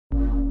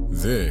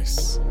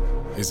This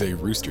is a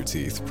Rooster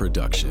Teeth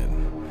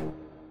production.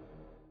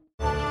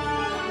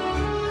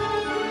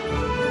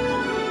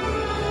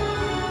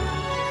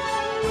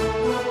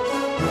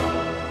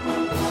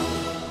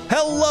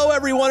 Hello,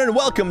 everyone, and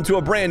welcome to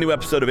a brand new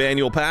episode of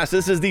Annual Pass.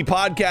 This is the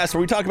podcast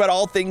where we talk about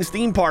all things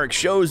theme park,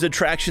 shows,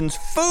 attractions,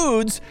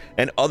 foods,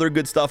 and other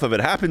good stuff. If it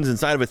happens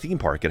inside of a theme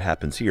park, it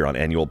happens here on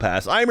Annual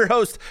Pass. I'm your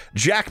host,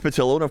 Jack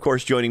Patillo, and of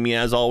course, joining me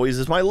as always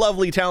is my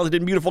lovely,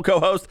 talented, and beautiful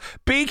co-host,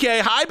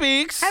 BK. Hi,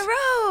 Beaks.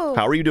 Hello.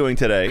 How are you doing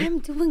today? I'm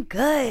doing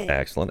good.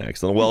 Excellent.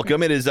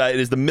 Welcome. It is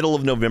the middle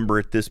of November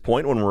at this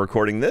point when we're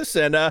recording this,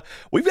 and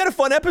we've got a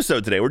fun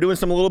episode today. We're doing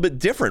something a little bit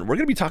different. We're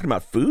going to be talking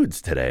about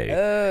foods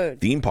today.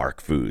 Theme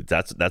park foods.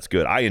 That's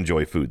good. I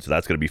enjoy food, so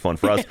that's going to be fun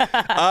for us.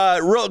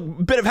 Real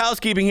bit of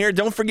housekeeping here.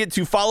 Don't forget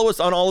to follow us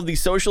on all of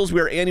these socials.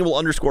 We are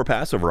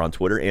annual_pass over on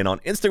Twitter and on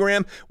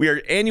Instagram. We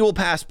are Annual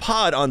Pass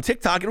Pod on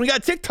TikTok, and we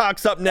got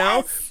TikToks up now.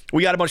 Yes.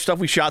 We got a bunch of stuff.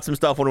 We shot some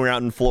stuff when we were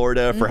out in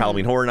Florida for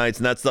Halloween Horror Nights,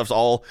 and that stuff's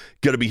all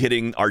going to be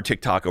hitting our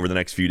TikTok over the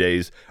next few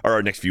days, or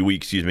our next few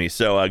weeks, excuse me.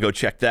 So go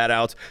check that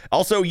out.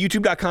 Also,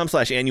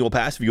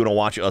 youtube.com/annualpass if you want to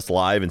watch us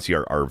live and see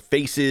our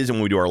faces and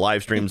when we do our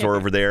live streams are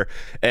over there.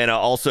 And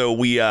also,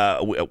 I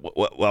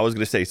was going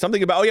to say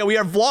something about, we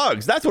have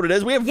vlogs. That's what it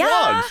is. We have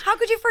vlogs. How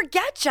could you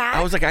forget, Jack?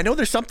 I was like, I know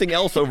there's something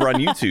else over on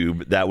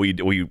YouTube that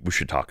we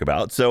should talk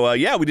about. So,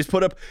 we just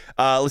put up,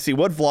 let's see,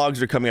 what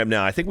vlogs are coming up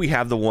now? I think we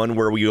have the one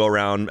where we go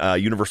around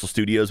Universal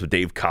Studios with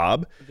Dave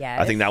Cobb. Yes.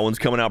 I think that one's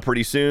coming out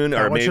pretty soon.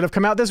 That one should have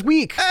come out this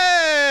week.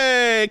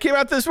 Hey, it came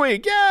out this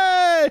week.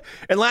 Yay!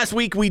 And last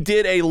week we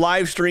did a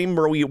live stream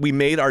where we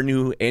made our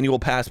new Annual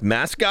Pass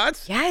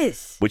mascots.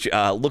 Yes. Which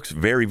looks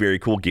very, very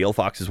cool. Gail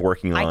Fox is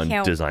working on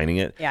designing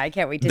it. Yeah, I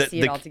can't wait to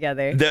see it all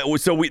together.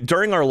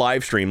 During our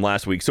live stream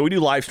last week, so we do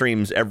live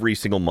streams every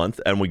single month,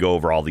 and we go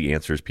over all the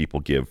answers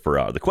people give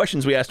for the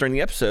questions we asked during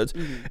the episodes.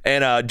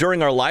 And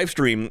during our live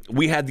stream,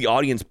 we had the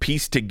audience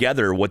piece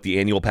together what the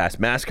Annual Pass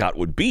mascot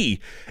would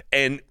be,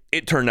 and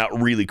it turned out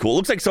really cool. It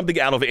looks like something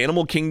out of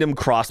Animal Kingdom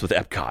crossed with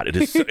Epcot. It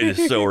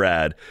is so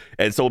rad.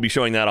 And so we'll be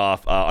showing that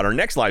off on our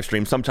next live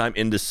stream sometime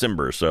in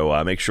December.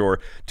 So make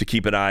sure to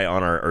keep an eye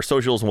on our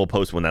socials, and we'll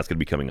post when that's going to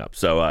be coming up.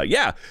 So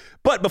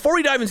But before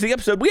we dive into the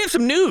episode, we have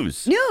some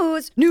news.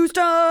 News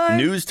time.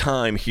 News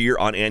time here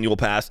on Annual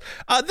Pass.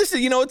 This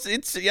is,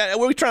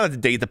 we try not to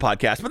date the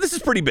podcast, but this is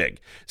pretty big.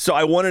 So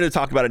I wanted to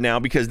talk about it now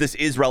because this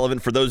is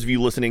relevant for those of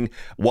you listening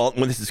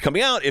when this is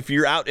coming out. If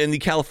you're out in the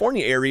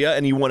California area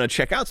and you want to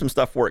check out some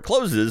stuff before it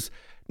closes,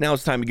 now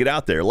it's time to get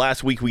out there.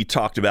 Last week, we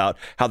talked about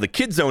how the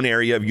Kid Zone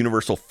area of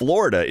Universal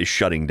Florida is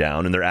shutting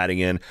down, and they're adding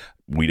in,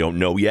 we don't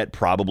know yet,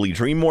 probably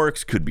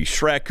DreamWorks, could be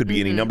Shrek, could be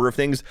any number of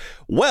things.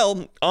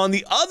 Well, on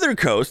the other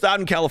coast, out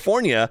in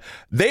California,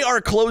 they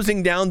are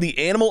closing down the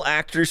Animal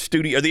Actors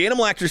Studio, or the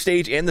Animal Actors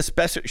Stage, and the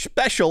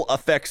special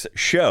effects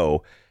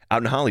show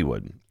out in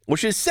Hollywood.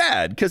 Which is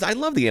sad, because I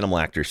love the Animal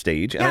Actors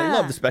Stage, and I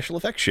love the special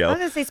effects show. I was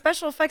going to say,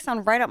 special effects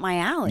sound right up my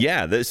alley.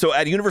 Yeah, so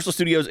at Universal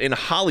Studios in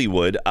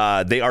Hollywood,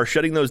 they are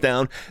shutting those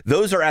down.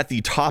 Those are at the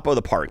top of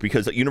the park,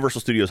 because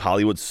Universal Studios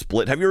Hollywood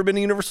split. Have you ever been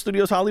to Universal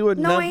Studios Hollywood?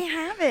 No, I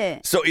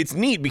haven't. So it's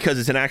neat, because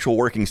it's an actual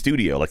working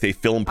studio. Like, they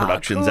film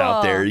productions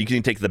out there. You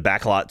can take the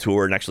backlot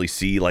tour and actually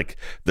see, like,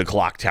 the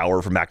clock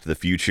tower from Back to the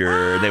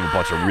Future. They have a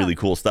bunch of really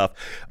cool stuff.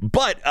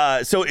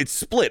 But, so it's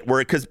split,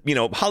 because,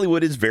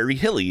 Hollywood is very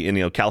hilly,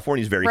 and,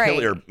 California is very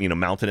hilly, or,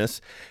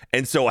 mountainous.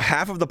 And so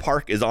half of the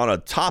park is on a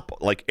top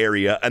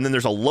area, and then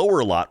there's a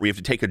lower lot where you have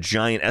to take a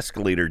giant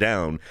escalator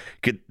down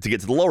to get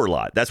to the lower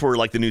lot. That's where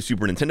like the new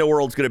Super Nintendo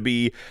World's going to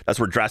be.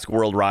 That's where Jurassic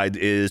World ride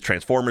is.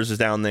 Transformers is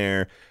down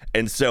there.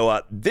 And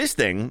so this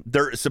thing,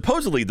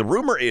 supposedly the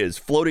rumor is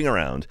floating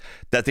around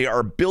that they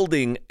are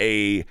building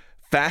a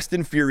Fast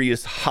and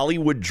Furious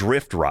Hollywood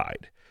Drift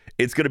ride.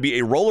 It's going to be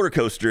a roller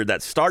coaster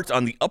that starts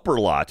on the upper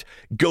lot,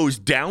 goes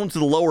down to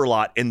the lower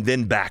lot, and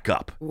then back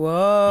up.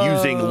 Whoa.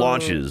 Using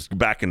launches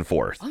back and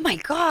forth. Oh, my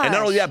gosh. And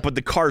not only that, but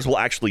the cars will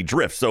actually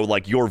drift. So,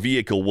 like, your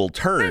vehicle will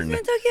turn.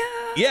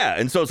 Yeah,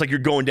 and so it's like you're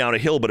going down a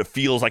hill, but it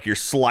feels like you're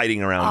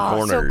sliding around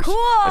corners. So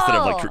cool. Instead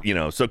of,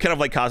 like, so kind of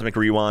like Cosmic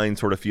Rewind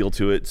sort of feel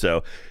to it.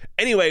 So,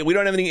 anyway, we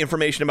don't have any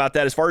information about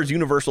that. As far as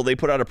Universal, they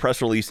put out a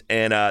press release,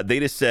 and they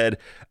just said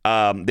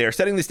they are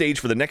setting the stage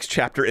for the next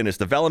chapter in its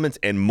development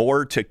and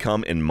more to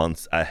come in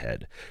months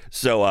ahead.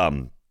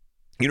 So,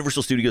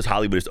 Universal Studios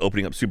Hollywood is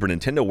opening up Super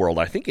Nintendo World,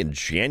 I think, in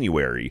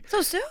January.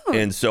 So soon.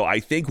 And so I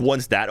think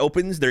once that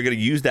opens, they're going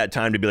to use that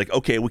time to be like,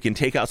 okay, we can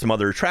take out some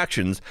other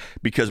attractions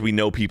because we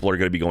know people are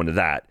going to be going to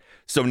that.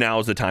 So now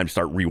is the time to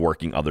start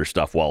reworking other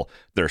stuff while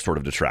they're sort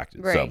of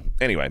distracted. Right. So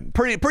anyway,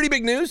 pretty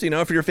big news.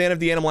 If you're a fan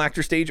of the Animal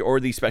Actor Stage or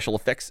the special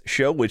effects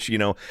show, which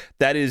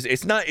that is,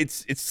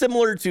 it's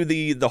similar to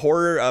the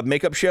horror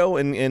makeup show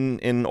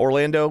in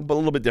Orlando, but a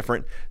little bit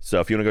different. So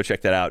if you want to go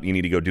check that out, you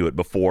need to go do it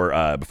before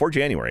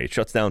January. It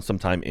shuts down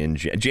sometime in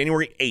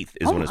January 8th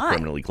is when it's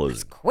permanently closing.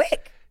 That's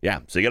quick. Yeah,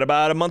 so you got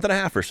about a month and a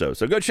half or so.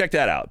 So go check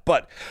that out.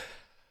 But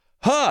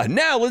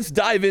now let's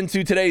dive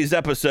into today's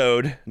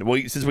episode.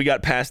 Since we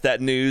got past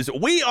that news,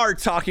 we are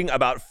talking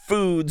about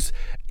foods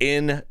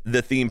in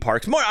the theme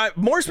parks,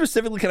 more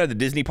specifically kind of the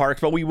Disney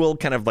parks, but we will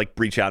kind of like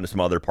reach out to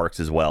some other parks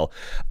as well.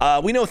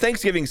 We know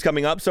Thanksgiving's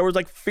coming up, so we're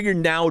like figured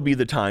now would be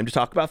the time to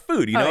talk about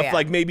food. You know, if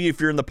like maybe if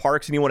you're in the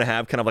parks and you want to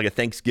have kind of like a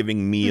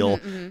Thanksgiving meal,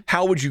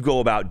 how would you go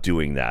about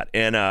doing that?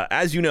 And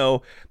as you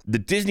know, the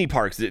Disney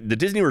parks, the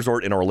Disney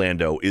Resort in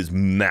Orlando is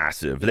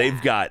massive.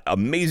 They've got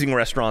amazing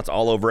restaurants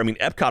all over. I mean,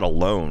 Epcot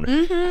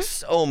alone,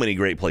 so many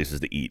great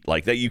places to eat.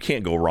 Like that, you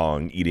can't go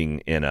wrong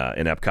eating in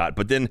Epcot.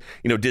 But then,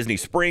 you know, Disney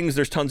Springs,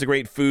 there's tons of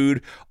great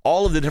food.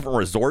 All of the different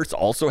resorts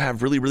also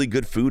have really, really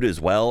good food as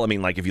well. I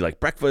mean, like if you like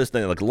breakfast,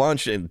 then like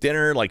lunch and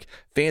dinner, like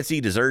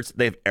fancy desserts,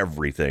 they have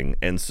everything.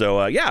 And so,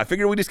 I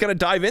figured we just kind of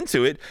dive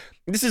into it.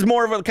 This is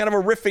more of a kind of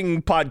a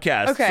riffing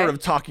podcast, sort of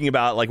talking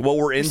about like what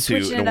we're into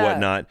and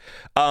whatnot.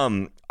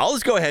 I'll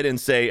just go ahead and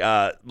say,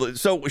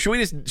 so should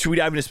we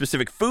dive into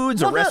specific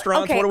foods or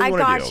restaurants? Okay, what do we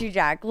want to do? I got you,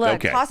 Jack.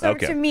 Look, toss over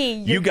to me.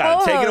 You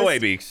got it. Take it away,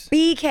 Beeks.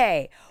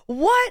 BK,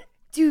 what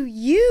do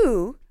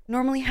you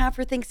normally have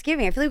for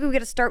Thanksgiving? I feel like we got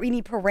to start. We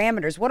need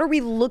parameters. What are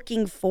we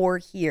looking for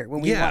here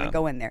when we want to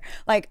go in there?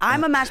 Like,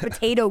 I'm a mashed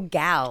potato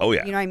gal.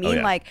 You know what I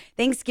mean? Like,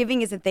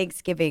 Thanksgiving isn't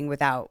Thanksgiving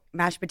without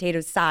mashed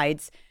potatoes,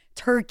 sides,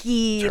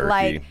 turkey.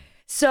 Like,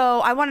 so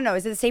I want to know,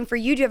 is it the same for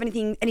you? Do you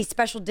have any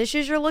special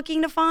dishes you're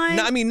looking to find?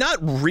 No, I mean, not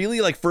really.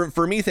 Like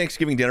for me,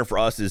 Thanksgiving dinner for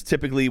us is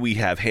typically we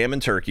have ham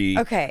and turkey.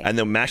 And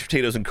then mashed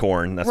potatoes and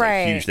corn. That's like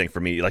a huge thing for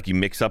me. Like you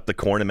mix up the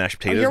corn and mashed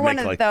potatoes. You're one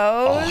of those?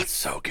 Oh, it's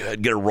so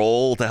good. Get a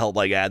roll to help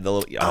like add the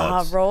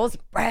little. Rolls,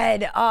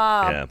 bread.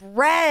 Bread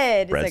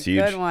Bread's is a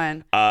good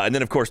one. And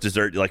then of course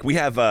dessert. Like we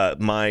have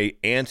my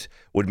aunt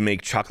would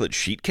make chocolate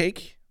sheet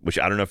cake, which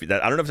I don't know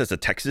if that's a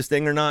Texas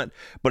thing or not,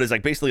 but it's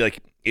like basically like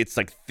it's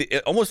like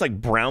almost like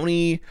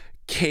brownie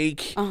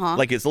cake.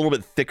 Like it's a little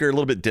bit thicker, a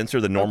little bit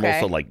denser than normal.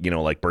 So like, you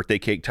know, like birthday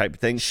cake type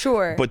thing.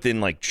 But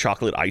then like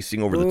chocolate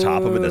icing over the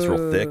top of it that's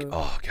real thick.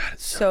 Oh God,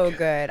 it's so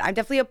good. I'm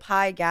definitely a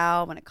pie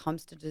gal when it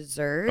comes to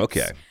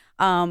desserts.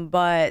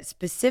 But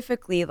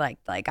specifically like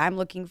I'm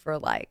looking for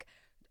like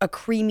a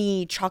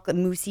creamy chocolate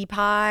moussey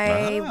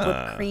pie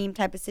with cream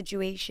type of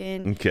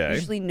situation.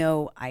 Usually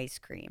no ice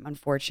cream,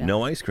 unfortunately.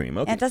 No ice cream.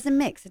 Okay. And it doesn't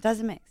mix.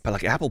 But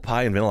like apple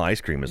pie and vanilla ice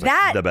cream is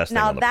like the best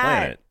thing on the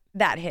planet.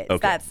 That hits.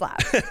 That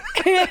slaps.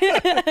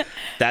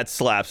 That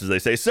slaps, as they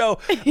say. So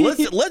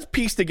let's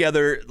piece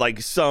together like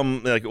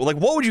some like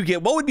what would you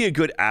get? What would be a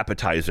good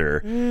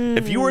appetizer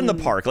if you were in the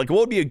park? Like what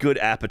would be a good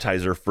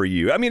appetizer for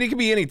you? I mean, it could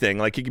be anything.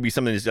 Like it could be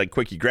something that's like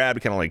quick you grab to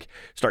kind of like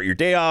start your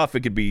day off. It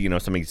could be, you know,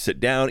 something to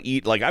sit down,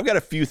 eat. Like I've got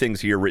a few things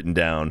here written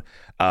down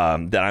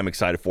that I'm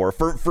excited for.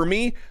 For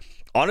me,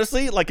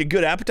 honestly, like a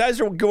good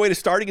appetizer, a good way to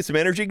start to get some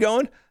energy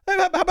going.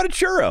 How about a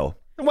churro?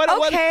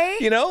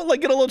 You know, like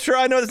get a little churro.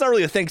 I know it's not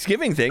really a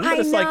Thanksgiving thing, but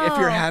it's like if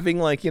you're having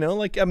like, you know,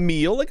 like a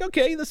meal, like,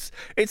 okay,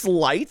 it's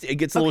light. It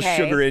gets a little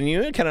sugar in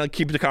you. It kind of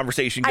keeps the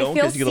conversation going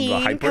because you get a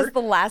little hyper. Because the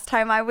last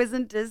time I was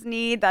in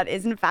Disney, that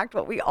is in fact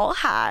what we all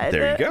had.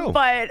 There you go.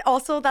 But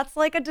also that's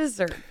like a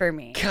dessert for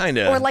me. Kind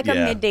of. Or like a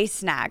midday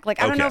snack.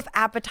 Like I don't know if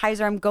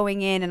appetizer I'm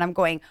going in and I'm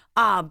going,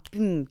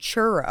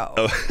 churro.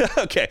 Oh,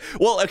 okay.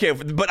 Well, okay.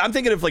 But I'm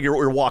thinking if like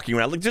you're walking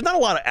around, like there's not a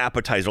lot of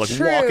appetizers,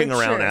 like walking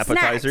around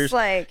appetizers.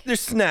 Snacks, there's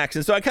snacks.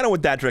 And so I kind of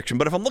went that direction.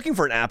 But if I'm looking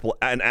for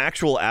an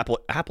actual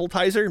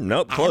appetizer,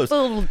 nope, close.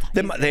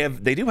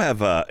 They do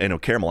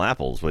have caramel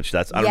apples, which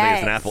I don't think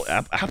it's an apple.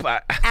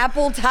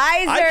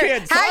 Appetizer. I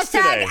can't talk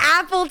today.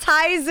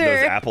 Appetizer.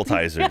 Those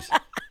appetizers.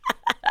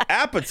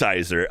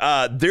 Appetizer.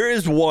 There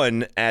is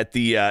one at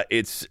the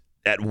it's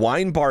at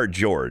Wine Bar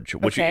George,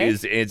 which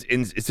is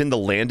it's in the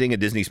Landing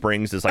at Disney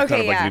Springs. It's like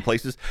kind of like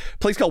a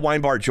place called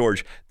Wine Bar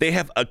George. They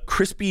have a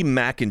crispy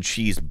mac and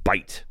cheese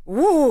bite.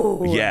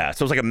 Ooh. Yeah,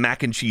 so it's like a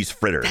mac and cheese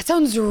fritter. That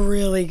sounds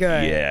really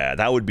good. Yeah,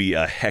 that would be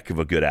a heck of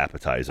a good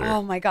appetizer.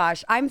 Oh my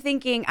gosh. I'm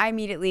thinking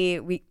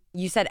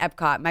you said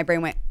Epcot. My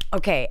brain went,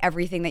 okay,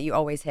 everything that you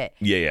always hit.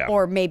 Yeah.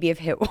 Or maybe have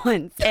hit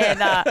once.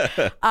 And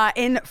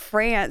in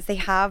France, they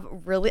have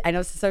really, I know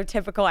this is so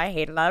typical. I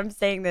hate it that I'm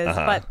saying this,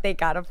 but they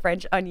got a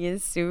French onion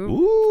soup.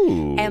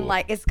 Ooh. And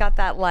like, it's got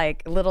that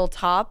like little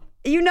top.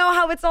 You know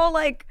how it's all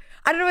like,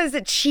 I don't know, is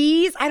it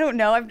cheese? I don't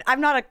know.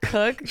 I'm not a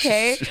cook,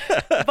 okay?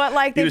 But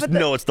like you just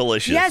know it's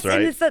delicious, yes, right?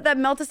 and it's that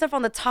melted stuff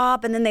on the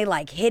top, and then they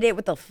like hit it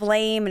with the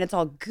flame, and it's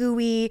all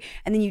gooey,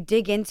 and then you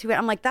dig into it.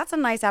 I'm like, that's a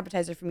nice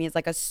appetizer for me. It's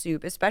like a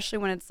soup, especially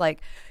when it's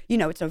like, you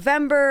know, it's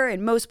November,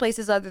 in most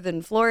places other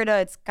than Florida,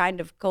 it's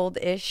kind of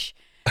cold-ish.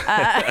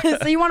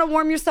 So you want to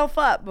warm yourself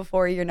up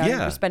before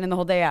you're spending the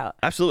whole day out.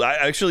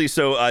 Absolutely.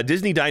 So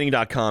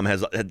DisneyDining.com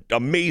has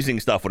amazing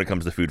stuff when it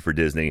comes to food for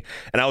Disney.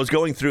 And I was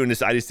going through and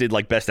I just did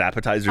like best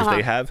appetizers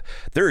they have.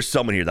 There are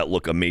some in here that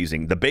look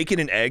amazing. The bacon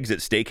and eggs at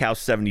Steakhouse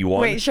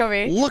 71. Wait, show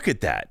me. Look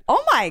at that.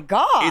 Oh my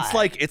God.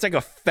 It's like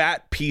a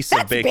fat piece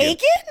of bacon.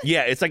 Bacon?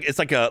 Yeah, it's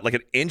like an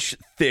inch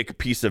thick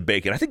piece of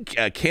bacon. I think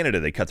Canada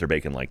they cut their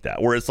bacon like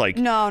that, where it's like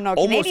no,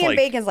 Canadian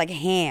bacon's like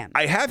ham.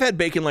 I have had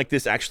bacon like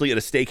this actually at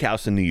a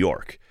steakhouse in New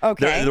York.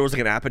 pork. Okay. There was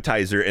like an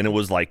appetizer, and it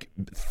was like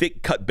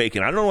thick cut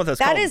bacon. I don't know what that's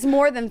called. That is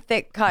more than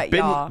thick cut,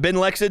 y'all. Ben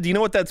Lexa, do you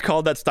know what that's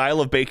called? That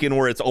style of bacon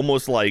where it's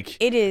almost like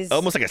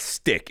almost like a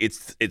stick.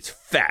 It's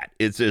fat.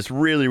 It's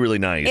really, really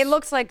nice. It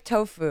looks like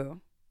tofu.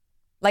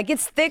 Like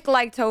it's thick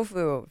like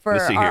tofu for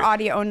our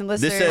audio-only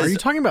listeners. Are you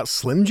talking about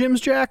Slim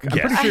Jims, Jack? I'm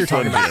pretty sure you're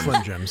talking about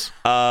Slim Jims.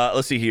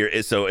 Let's see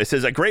here. So it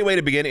says a great way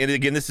to begin, and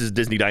again, this is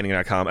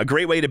DisneyDining.com. A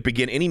great way to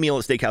begin any meal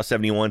at Steakhouse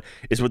 71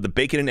 is with the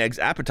bacon and eggs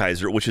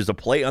appetizer, which is a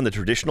play on the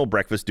traditional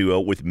breakfast duo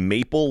with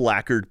maple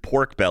lacquered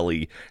pork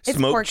belly,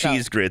 smoked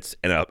cheese grits,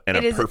 and a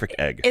perfect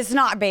egg. It's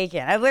not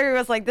bacon. I literally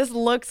was like, this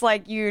looks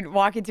like you'd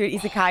walk into an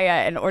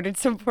izakaya and ordered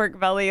some pork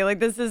belly. Like,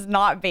 this is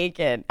not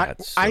bacon.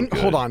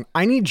 Hold on.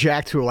 I need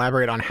Jack to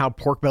elaborate on how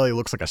pork belly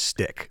looks like a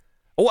stick.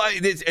 Well,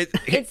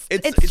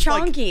 it's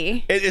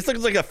chunky. Like, it looks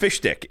like a fish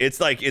stick. It's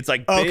like big.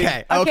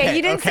 Okay.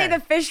 You didn't say the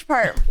fish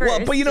part first.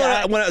 Well, but you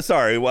know what?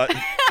 Sorry,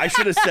 I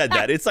should have said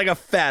that. It's like a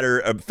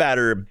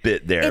fatter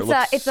bit there.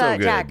 It's so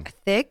good. Jack,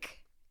 thick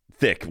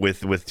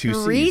with two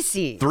Three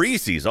C's. 3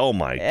 C's. Oh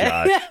my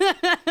gosh.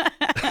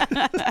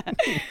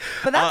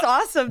 But that's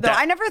awesome though.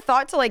 I never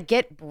thought to like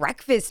get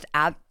breakfast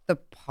at the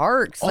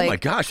parks. Oh my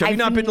gosh. Have you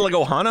not been to like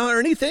Ohana or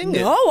anything?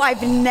 No,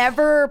 I've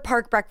never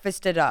park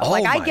breakfasted up.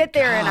 Like I get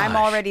there and I'm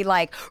already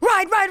like,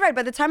 ride.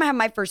 By the time I have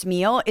my first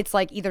meal, it's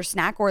like either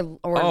snack or lunch.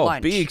 Oh,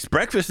 Beaks,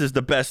 breakfast is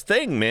the best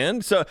thing,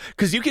 man. So,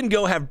 because you can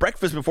go have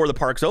breakfast before the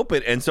parks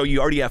open, and so you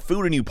already have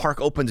food and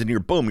park opens and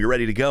you're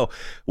ready to go.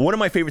 One of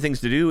my favorite things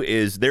to do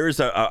is there's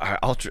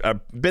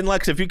Ben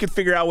Lex, if you could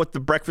figure out what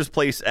the breakfast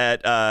place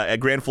at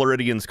Grand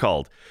Floridian's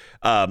called.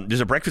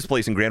 There's a breakfast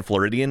place in Grand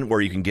Floridian where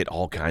you can get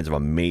all kinds of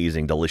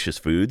amazing, delicious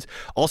foods.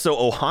 Also,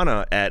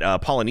 Ohana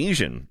at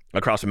Polynesian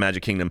across from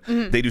Magic Kingdom,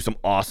 they do some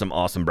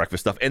awesome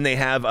breakfast stuff. And they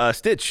have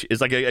Stitch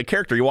is like a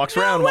character. He walks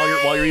around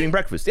while you're eating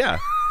breakfast. Yeah.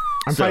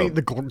 I'm finding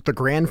the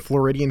Grand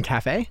Floridian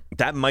Cafe.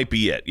 That might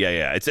be it.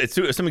 Yeah. It's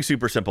something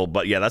super simple,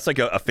 but yeah, that's like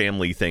a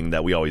family thing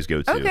that we always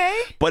go to.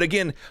 Okay. But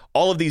again,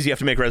 all of these you have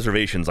to make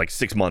reservations like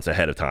 6 months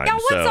ahead of time. Now,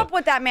 what's up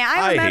with that, man?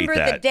 I remember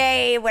the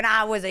day when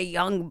I was a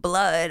young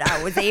blood.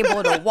 I was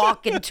able to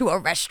walk into a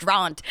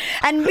restaurant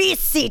and be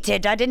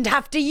seated. I didn't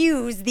have to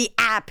use the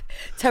app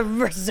to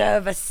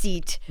reserve a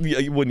seat.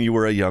 When you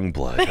were a young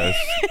blood.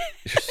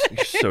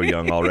 You're so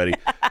young already.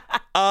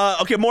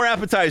 Okay, more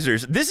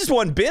appetizers. This is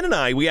one Ben and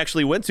I, we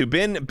actually went to.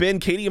 Ben,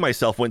 Katie, and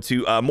myself went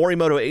to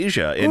Morimoto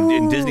Asia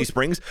in Disney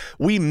Springs.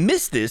 We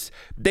missed this.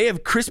 They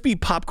have crispy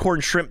popcorn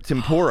shrimp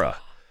tempura.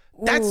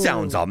 That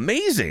sounds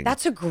amazing.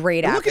 That's a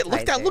great appetizer.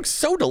 Look, that looks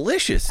so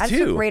delicious, That's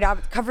too. A great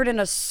covered in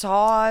a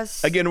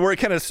sauce. Again, we're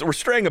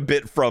straying a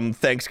bit from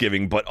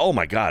Thanksgiving, but oh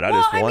my God, I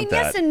just want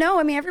that. Yes and no.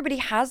 I mean, everybody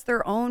has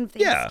their own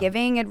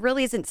Thanksgiving. Yeah. It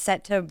really isn't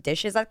set to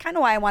dishes. That's kind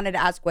of why I wanted to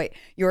ask what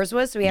yours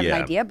was, so we have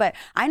an idea. But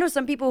I know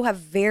some people who have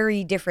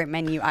very different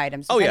menu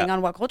items depending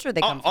on what culture they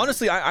come from.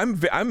 Honestly,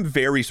 I'm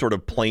very sort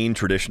of plain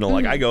traditional.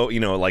 Like I go,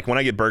 like when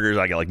I get burgers,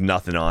 I get like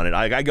nothing on it.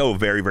 I go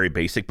very, very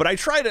basic. But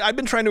I've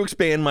been trying to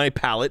expand my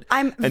palate.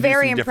 I'm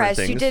very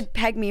impressed. You did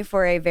peg me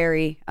for a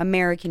very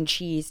American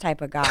cheese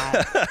type of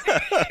guy.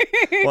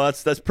 Well,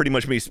 that's pretty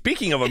much me.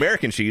 Speaking of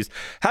American cheese,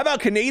 how about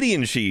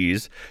Canadian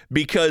cheese?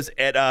 Because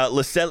at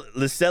Le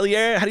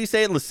Cellier, how do you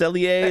say it? Le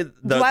Cellier.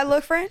 Do I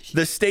look French?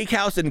 The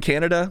steakhouse in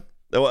Canada.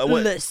 Le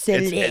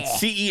Cellier.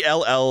 It's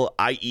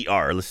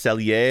Cellier. Le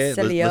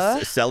Cellier.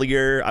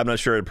 Cellier. I'm not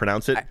sure how to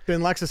pronounce it. Ben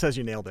Lexa says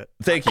you nailed it.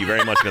 Thank you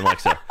very much, Ben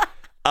Lexa.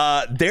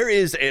 There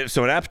is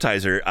an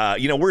appetizer.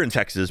 We're in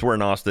Texas. We're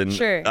in Austin.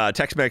 Sure.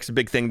 Tex-Mex is a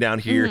big thing down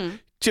here.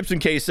 Chips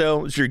and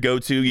queso is your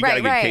go-to. You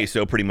gotta get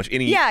queso pretty much.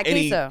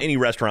 Any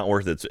restaurant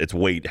worth its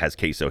weight has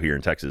queso here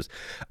in Texas.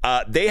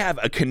 They have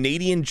a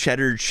Canadian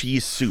cheddar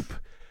cheese soup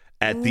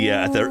at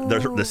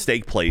the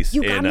steak place.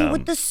 You got me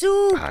with the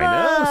soup. I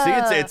know.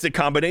 See, it's a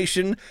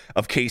combination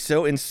of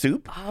queso and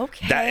soup.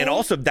 Okay. And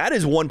also that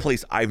is one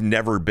place I've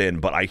never been,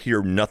 but I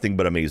hear nothing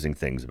but amazing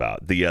things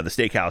about the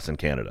steakhouse in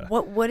Canada.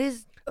 What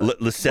is Le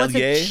Cellier? What's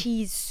a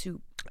cheese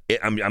soup?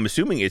 I'm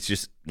assuming it's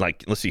just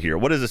like, let's see here.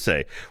 What does it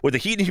say? With the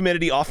heat and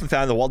humidity often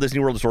found in the Walt Disney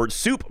World Resort,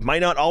 soup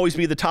might not always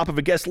be the top of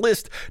a guest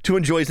list to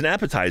enjoy as an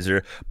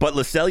appetizer, but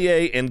Le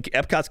Cellier in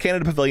Epcot's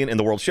Canada Pavilion in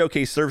the World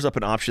Showcase serves up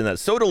an option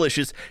that's so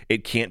delicious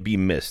it can't be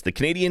missed. The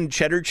Canadian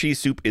cheddar cheese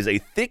soup is a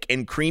thick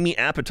and creamy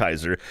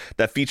appetizer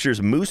that features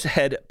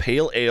Moosehead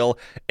Pale Ale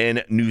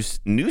and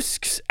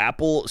Noosk's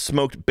apple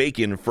smoked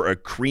bacon for a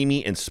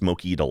creamy and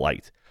smoky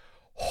delight.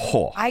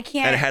 Oh, I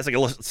can't. And it has like a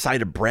little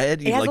side of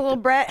bread. It has a little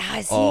bread.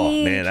 Oh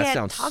man, that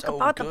sounds talk so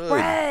about good. The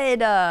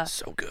bread.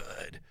 So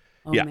good.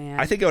 Oh, yeah, man.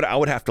 I think I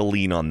would have to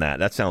lean on that.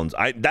 That sounds.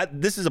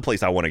 This is a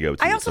place I want to go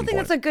to. I also think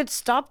it's a good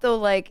stop though.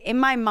 Like in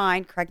my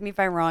mind, correct me if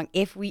I'm wrong.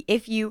 If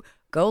you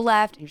go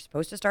left and you're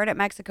supposed to start at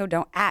Mexico,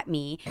 don't at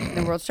me in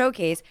the World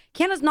Showcase.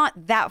 Canada's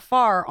not that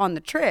far on the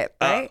trip,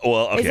 right?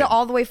 Okay. Is it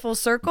all the way full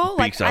circle?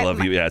 Beaks, I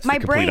love you. Yeah, it's the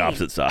complete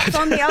opposite side. It's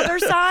on the other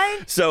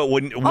side. So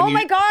when oh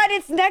my God,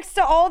 it's next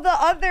to all the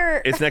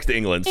other. It's next to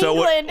England.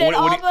 When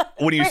England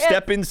you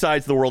step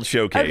inside the World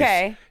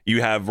Showcase,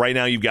 you have right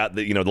now you've got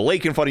the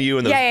lake in front of you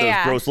and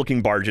those gross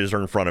looking barges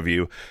are in front of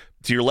you.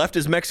 To your left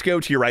is Mexico.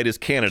 To your right is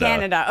Canada.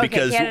 Canada. Okay,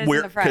 because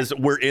Canada's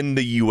we're in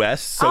the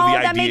U.S. So Oh, the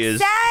that idea makes is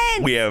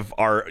sense. we have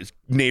our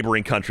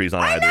neighboring countries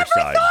on either never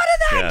side. thought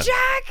of that, yeah.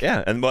 Jack.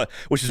 Yeah, and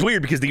which is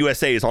weird because the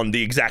USA is on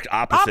the exact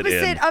opposite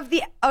end. Opposite of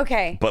the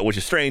okay. But which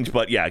is strange.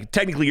 But yeah,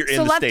 technically you're in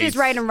So the left States. is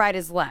right and right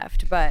is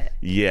left, but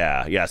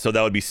Yeah. So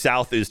that would be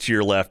south is to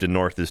your left and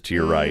north is to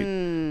your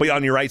right. But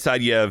on your right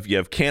side you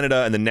have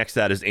Canada, and the next to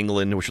that is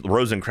England, which is the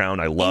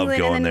Rosencrown. I love England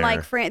going and then there.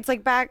 like France, it's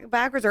like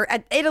backwards, or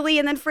Italy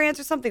and then France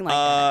or something like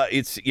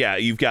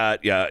that. You've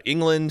got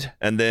England,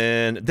 and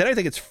then I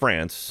think it's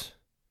France.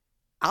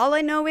 All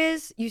I know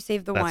is you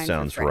save the That wine.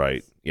 sounds for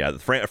France. right. Yeah,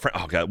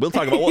 oh god, we'll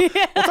talk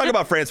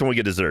about France when we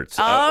get desserts.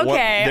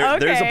 Okay,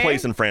 There's a okay.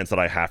 place in France that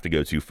I have to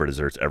go to for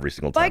desserts every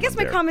single time. But I guess I'm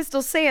my there. comment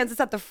still stands.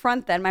 It's at the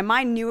front. Then my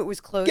mind knew it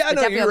was closed, Yeah, but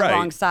no, definitely you're on right. the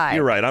wrong side.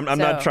 You're right. I'm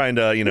not trying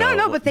to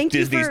No, but thank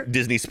you for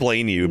Disney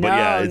splain you, but No,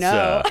 yeah, it's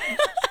no.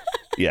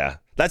 yeah.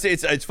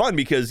 It's fun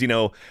because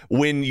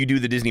when you do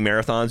the Disney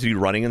marathons, you do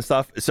running and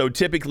stuff. So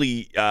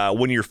typically,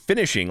 when you're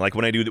finishing, like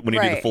when you do the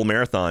Right. full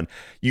marathon,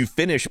 you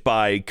finish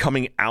by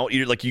coming out.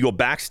 You go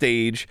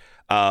backstage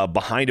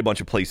behind a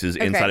bunch of places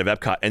inside of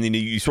Epcot, and then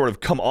you sort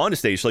of come onto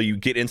stage, so you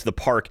get into the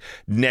park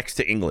next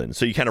to England.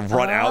 So you kind of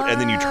run out,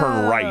 and then you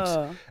turn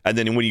right, and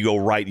then when you go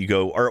right, you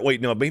go. Or wait,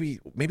 no, maybe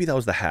that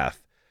was the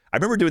half. I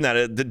remember doing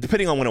that,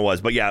 depending on when it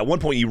was. But yeah, at one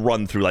point you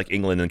run through like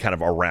England and kind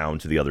of around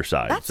to the other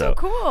side. That's so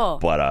cool.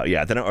 But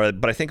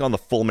but I think on the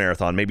full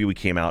marathon, maybe we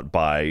came out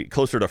by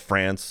closer to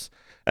France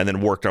and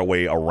then worked our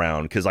way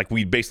around, because like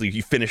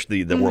you finish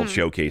the World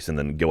Showcase and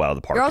then go out of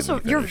the park.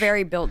 You're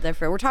very built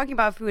different. We're talking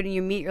about food, and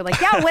you meet. You're like,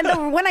 yeah,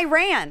 when I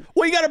ran.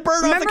 Well, you got to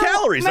burn off the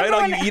calories, right?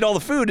 remember You eat all the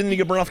food and then you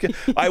can burn off.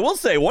 I will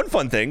say one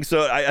fun thing.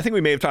 So I think we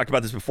may have talked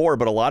about this before,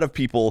 but a lot of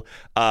people,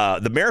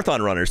 the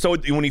marathon runners. So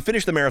when you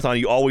finish the marathon,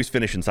 you always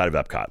finish inside of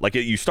Epcot. Like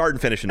you start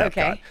and finish in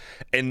Epcot, Okay.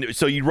 and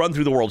so you run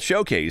through the World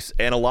Showcase.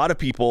 And a lot of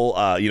people,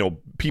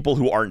 people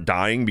who aren't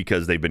dying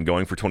because they've been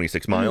going for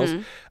 26 miles,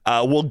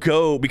 will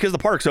go because the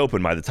park's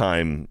open by the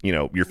time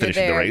you're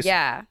finishing the race.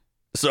 Yeah.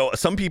 So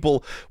some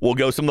people will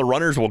go. Some of the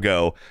runners will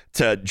go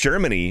to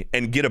Germany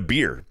and get a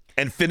beer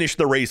and finish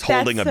the race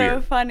holding That's a beer.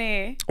 so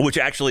funny. Which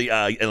actually,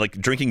 like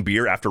drinking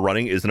beer after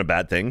running isn't a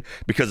bad thing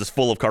because it's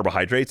full of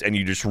carbohydrates and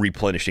you're just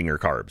replenishing your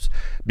carbs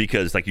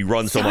because like you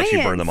run so much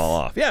you burn them all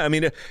off. Yeah, I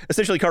mean,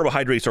 essentially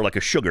carbohydrates are like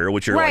a sugar,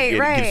 which are Right, it gives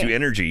right. you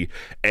energy.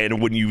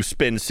 And when you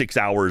spend 6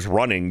 hours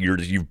running,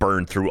 you've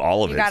burned through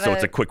all of it. So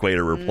it's a quick way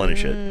to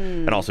replenish it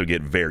and also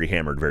get very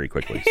hammered very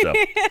quickly. So.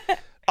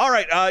 All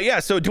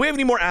right, so do we have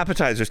any more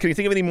appetizers? Can you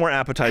think of any more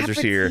appetizers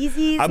here?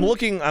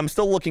 I'm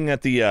still looking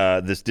at the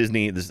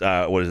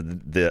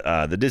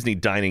the Disney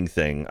dining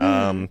thing.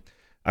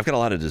 I've got a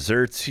lot of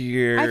desserts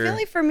here. I feel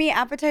like for me,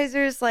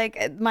 appetizers,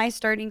 like my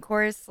starting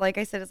course, like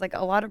I said, is like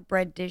a lot of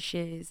bread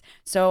dishes.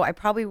 So I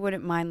probably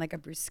wouldn't mind like a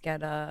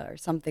bruschetta or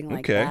something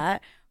like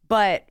that.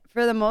 But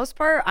for the most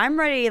part, I'm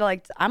ready.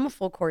 Like I'm a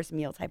full course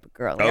meal type of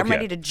girl. Like, I'm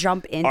ready to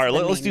jump into. All right,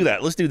 let's do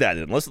that. Let's do that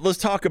then. Let's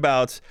talk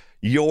about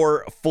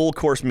your full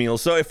course meal.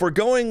 So if we're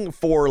going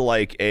for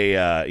like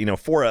a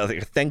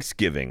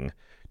Thanksgiving,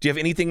 do you have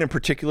anything in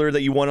particular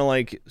that you want to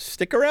like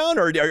stick around,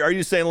 or are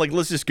you saying like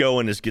let's just go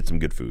and just get some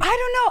good food? I don't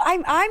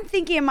know. I'm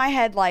thinking in my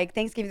head like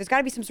Thanksgiving. There's got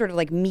to be some sort of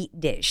like meat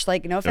dish.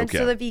 Like no offense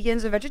to the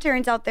vegans or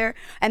vegetarians out there,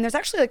 and there's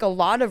actually like a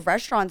lot of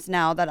restaurants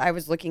now that I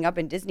was looking up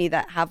in Disney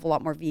that have a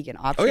lot more vegan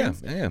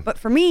options. Oh yeah. But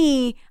for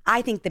me,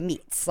 I think the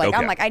meats. Like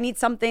I'm like I need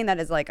something that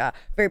is like a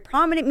very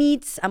prominent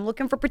meats. I'm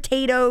looking for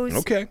potatoes.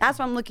 Okay. That's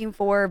what I'm looking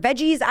for.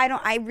 Veggies.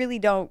 I really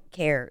don't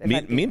care.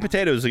 Meat and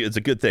potatoes is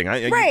a good thing.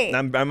 Right.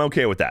 I'm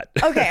okay with that.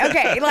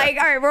 Okay. Like,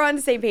 all right, we're on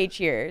the same page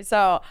here.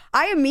 So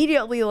I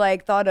immediately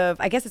like thought of,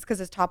 I guess it's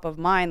because it's top of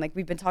mind. Like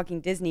we've been talking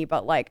Disney,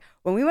 but like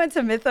when we went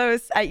to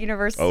Mythos at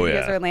Universal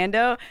Studios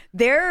Orlando,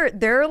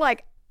 their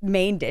like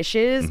main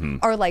dishes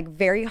are like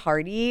very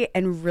hearty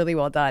and really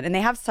well done. And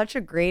they have such a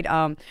great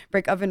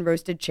brick oven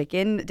roasted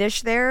chicken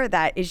dish there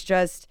that is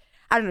just,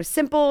 I don't know,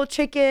 simple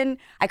chicken.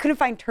 I couldn't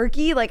find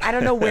turkey. Like, I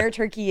don't know where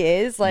turkey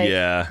is. Like,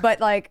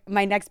 but like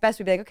my next best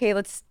would be like, okay,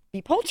 let's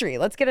be poultry.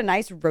 Let's get a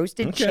nice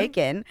roasted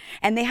chicken.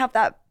 And they have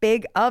that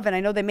big oven. I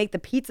know they make the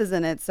pizzas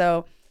in it.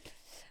 So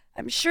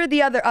I'm sure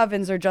the other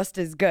ovens are just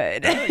as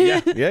good.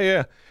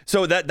 Yeah.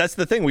 So that's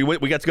the thing.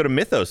 We got to go to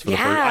Mythos for the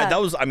first. That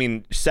was, I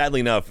mean, sadly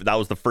enough, that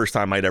was the first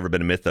time I'd ever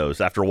been to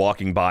Mythos after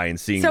walking by and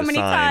seeing the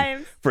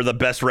sign for the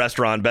best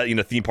restaurant,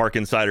 Theme Park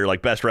Insider,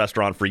 like best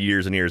restaurant for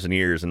years and years and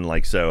years, and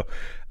like so.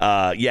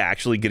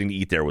 Actually getting to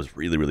eat there was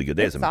really, really good.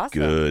 They had some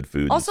good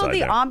food. Also, the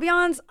there.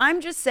 ambiance.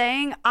 I'm just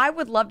saying, I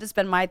would love to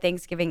spend my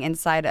Thanksgiving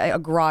inside a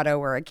grotto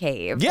or a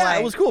cave. Yeah,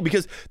 it was cool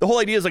because the whole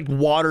idea is like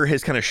water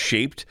has kind of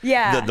shaped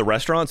the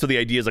restaurant. So the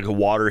idea is like the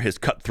water has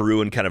cut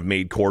through and kind of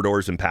made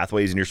corridors and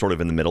pathways, and you're sort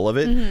of in the middle of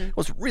it. It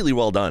was really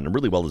well done and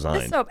really well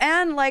designed.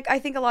 And like I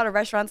think a lot of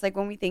restaurants, like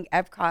when we think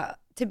Epcot,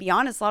 to be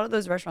honest, a lot of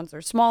those restaurants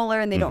are smaller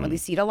and they don't really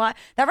seat a lot.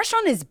 That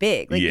restaurant is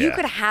big. Like you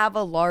could have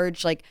a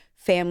large like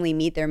family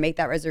meet there, make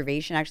that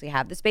reservation, actually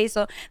have the space.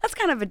 So that's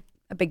kind of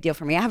a big deal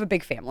for me. I have a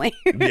big family.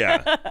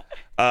 Yeah.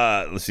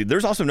 Let's see.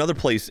 There's also another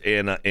place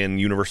in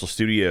Universal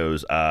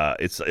Studios.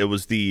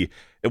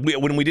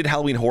 When we did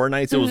Halloween Horror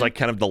Nights, it was like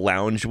kind of the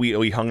lounge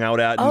we hung out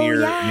at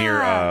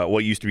near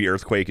what used to be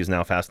Earthquake is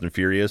now Fast and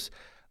Furious.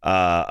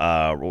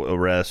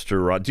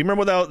 Restaurant. Do you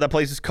remember what that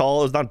place is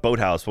called? It was not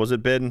Boathouse. Was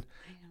it Ben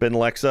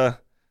Lexa?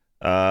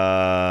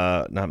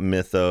 Not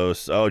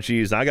Mythos. Oh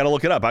geez, I gotta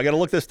look it up. I gotta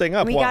look this thing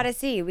up. We gotta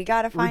see. We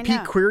gotta find out.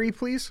 Repeat query,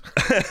 please.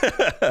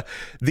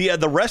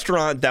 The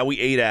restaurant that we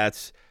ate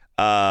at.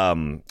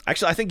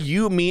 Actually, I think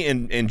you, me,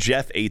 and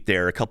Jeff ate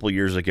there a couple of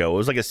years ago. It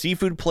was like a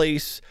seafood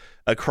place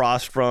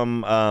across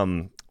from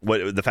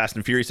the Fast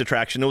and Furious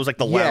attraction. It was like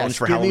the lounge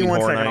for Halloween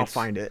Horror Nights. I'll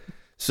find it.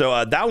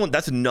 So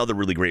that's another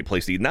really great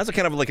place to eat. And that's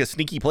kind of like a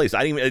sneaky place.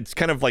 It's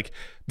kind of like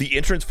the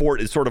entrance for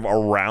it is sort of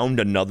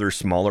around another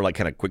smaller, like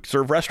kind of quick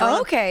serve restaurant.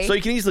 Oh, okay. So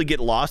you can easily get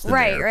lost in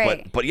there.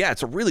 Right. But yeah,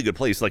 it's a really good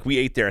place. Like we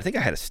ate there. I think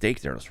I had a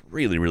steak there. It was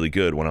really, really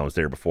good when I was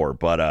there before.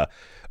 But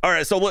all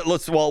right. So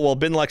let's while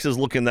Ben Lex is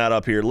looking that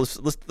up here, let's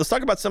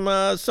talk about some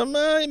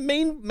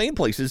main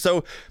places.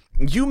 So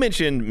you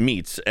mentioned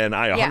meats, and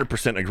I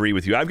 100% agree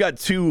with you. I've got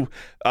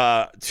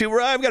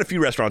I've got a few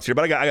restaurants here,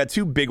 but I got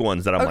two big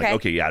ones that I'm like,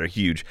 okay, yeah, they're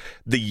huge.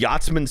 The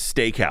Yachtsman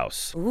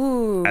Steakhouse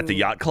at the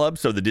Yacht Club,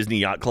 so the Disney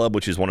Yacht Club,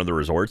 which is one of the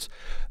resorts.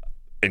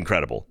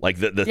 Incredible. Like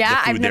the food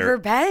I've never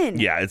been.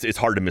 Yeah, it's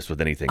hard to miss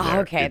with anything there.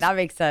 Okay, that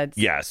makes sense.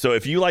 Yeah, so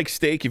if you like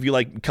steak, if you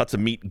like cuts of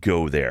meat,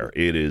 go there.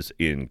 It is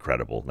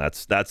incredible.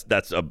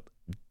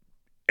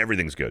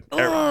 Everything's good.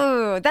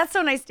 Oh, that's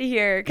so nice to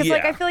hear. Because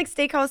I feel like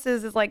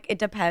steakhouses is like, it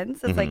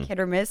depends. It's like hit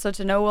or miss. So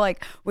to know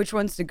like which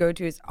ones to go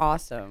to is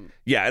awesome.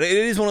 Yeah, it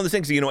is one of those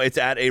things, it's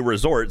at a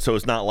resort. So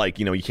it's not like,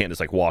 you can't just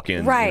like walk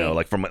in,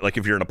 like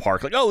if you're in a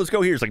park, like, oh, let's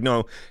go here. It's like,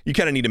 no, you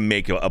kind of need to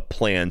make a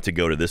plan to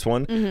go to this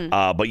one.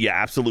 But yeah,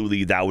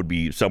 absolutely. That would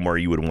be somewhere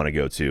you would want to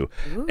go to.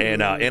 Ooh.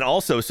 And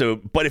also,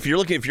 but if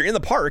you're in the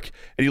park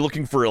and you're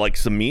looking for like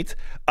some meat,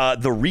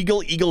 the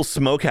Regal Eagle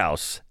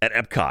Smokehouse at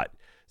Epcot.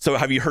 So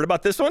have you heard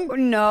about this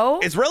one? No.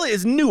 It's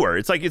newer.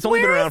 It's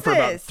only been around for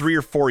about 3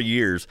 or 4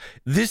 years.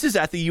 This is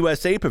at the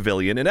USA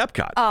Pavilion in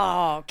Epcot.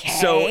 Okay.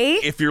 So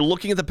if you're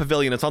looking at the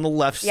pavilion, it's on the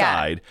left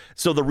side.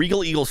 So the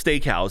Regal Eagle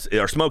Steakhouse,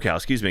 or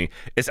Smokehouse, excuse me,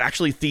 is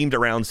actually themed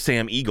around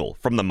Sam Eagle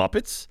from the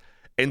Muppets.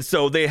 And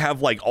so they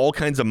have like all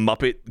kinds of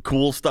Muppet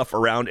cool stuff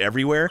around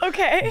everywhere.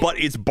 Okay. But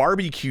it's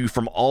barbecue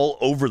from all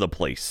over the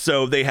place.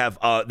 So they have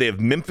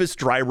Memphis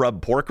dry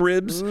rub pork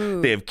ribs. Ooh.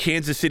 They have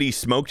Kansas City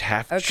smoked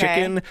half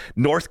chicken,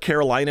 North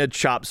Carolina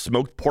chopped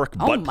smoked pork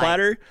butt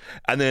platter,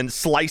 and then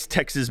sliced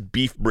Texas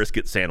beef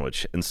brisket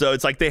sandwich. And so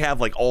it's like they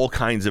have like all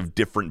kinds of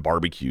different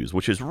barbecues,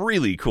 which is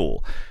really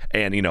cool.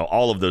 And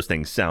all of those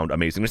things sound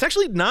amazing. It's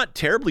actually not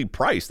terribly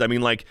priced. I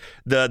mean, like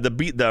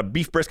the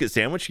beef brisket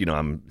sandwich,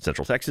 I'm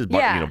Central Texas,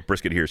 but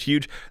brisket here is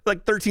huge,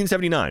 like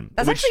 $13.79.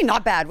 That's actually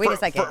not bad. Wait a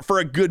second. For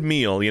a good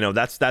meal,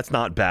 that's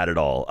not bad at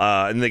all.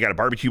 And they got a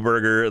barbecue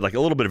burger, like a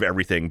little bit of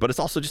everything, but it's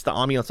also just the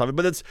ambiance of it.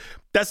 But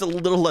that's a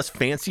little less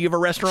fancy of a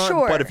restaurant.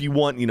 Sure. But if you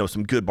want,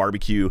 some good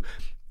barbecue,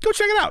 go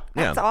check it out.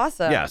 That's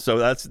awesome. Yeah,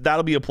 so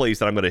that'll be a place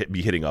that I'm going to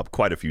be hitting up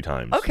quite a few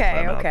times.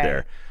 Okay. Out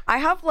there. I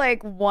have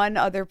like one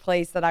other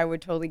place that I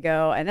would totally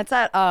go, and it's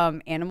at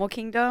Animal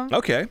Kingdom.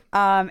 Okay.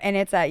 And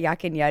it's at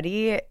Yak and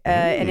Yeti,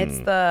 and it's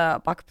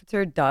the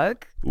Bakpatur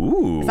duck.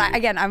 Ooh.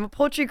 I'm a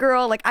poultry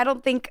girl. Like, I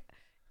don't think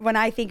when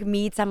I think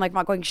meats, I'm like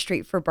not going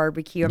straight for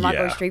barbecue. I'm not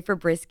going straight for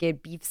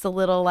brisket. Beef's a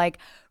little like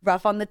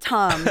rough on the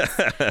tongue.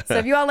 So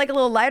if you want like a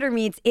little lighter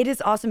meats, it is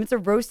awesome. It's a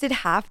roasted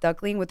half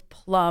duckling with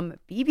plum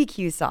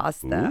BBQ sauce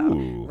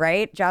though,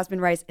 right?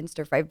 Jasmine rice and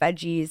stir-fried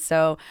veggies.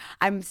 So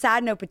I'm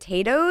sad no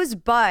potatoes,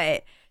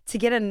 but to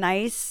get a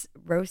nice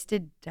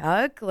roasted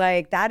duck,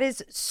 like that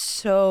is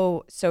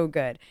so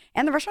good.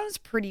 And the restaurant is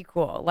pretty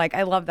cool. Like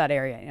I love that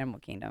area in Animal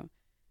Kingdom.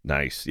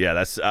 Nice. Yeah,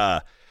 that's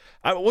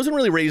I wasn't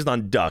really raised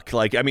on duck.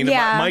 Like, I mean,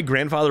 my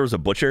grandfather was a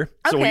butcher,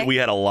 so we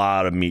had a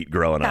lot of meat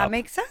growing up. That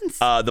makes sense.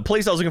 The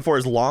place I was looking for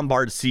is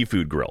Lombard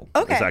Seafood Grill.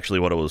 Okay. That's actually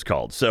what it was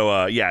called.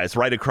 So, it's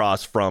right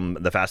across from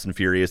the Fast and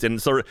Furious.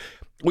 And so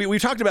we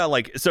talked about,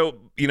 like,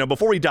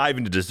 before we dive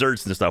into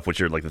desserts and stuff, which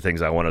are, like, the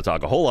things I want to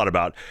talk a whole lot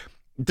about,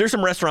 there's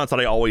some restaurants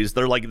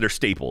that they're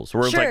staples.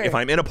 Where it's like, if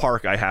I'm in a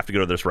park, I have to go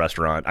to this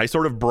restaurant. I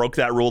sort of broke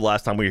that rule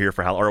last time we were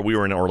here we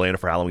were in Orlando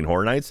for Halloween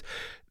Horror Nights.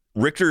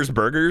 Richter's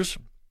Burgers.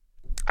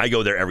 I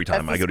go there every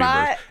time I go to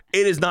burgers.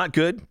 It is not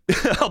good.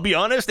 I'll be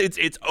honest.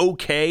 It's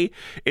okay.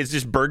 It's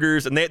just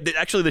burgers, and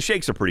actually the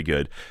shakes are pretty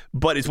good.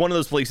 But it's one of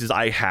those places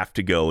I have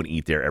to go and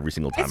eat there every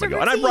single time I go.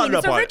 Routine. And I brought it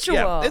up. It's a ritual.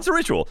 Yeah, it's a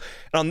ritual.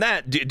 And on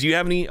that, do you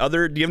have any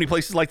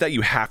places like that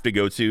you have to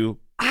go to?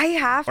 I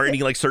have or any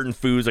like certain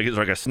foods, like it's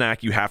like a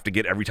snack you have to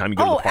get every time you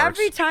go to the parks?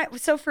 Every time.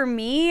 So for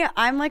me,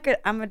 I'm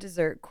a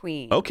dessert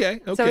queen. Okay.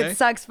 So it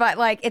sucks, but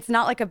like it's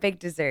not like a big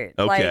dessert.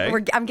 Okay.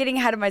 Like I'm getting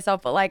ahead of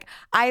myself, but like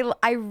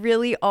I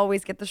really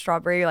always get the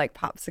strawberry like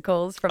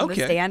popsicles from the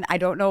stand. I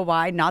don't know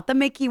why, not the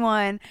Mickey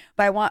one,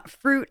 but I want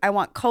fruit, I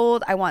want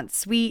cold, I want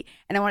sweet,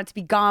 and I want it to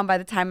be gone by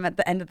the time I'm at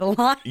the end of the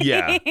line.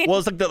 Yeah. Well,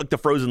 it's like the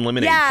frozen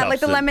lemonade cups. Yeah, like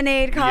the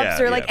lemonade cups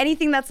or like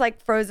anything that's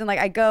like frozen.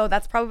 Like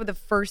that's probably the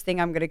first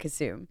thing I'm gonna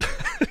consume.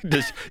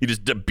 you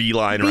just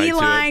beeline right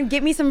to it.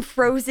 Get me some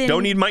frozen.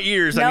 Don't need my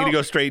ears. Nope. I need to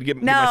go straight.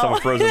 Get myself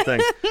a frozen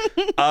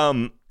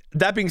thing.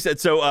 That being said,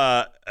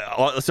 so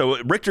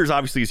Richter's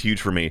obviously is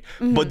huge for me.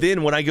 Mm-hmm. But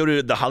then when I go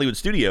to the Hollywood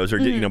Studios, or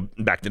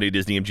back in the day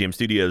Disney MGM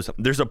Studios,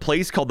 there's a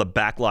place called the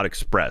Backlot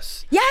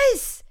Express.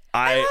 Yes.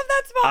 I love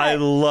that spot. I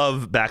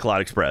love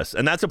Backlot Express,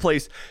 and that's a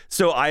place.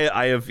 So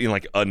I have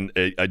like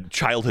a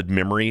childhood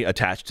memory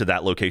attached to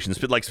that location,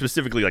 like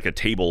specifically like a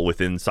table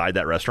inside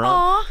that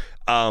restaurant.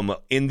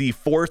 In the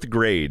 4th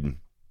grade,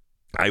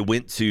 we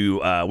went to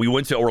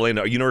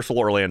Orlando, Universal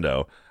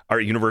Orlando. Or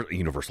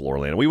Universal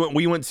Orlando.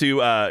 We went to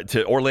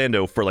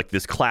Orlando for like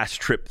this class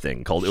trip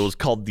thing called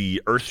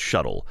the Earth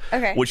Shuttle.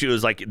 Okay. Which it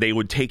was like they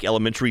would take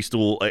elementary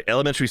school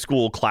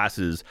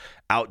classes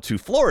out to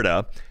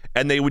Florida.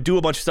 And they would do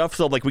a bunch of stuff.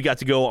 So like we got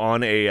to go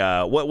on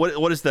a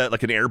what is that,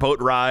 like an airboat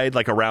ride,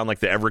 like around like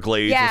the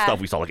Everglades and stuff.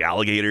 We saw like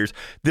alligators.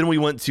 Then we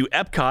went to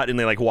Epcot and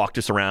they like walked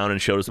us around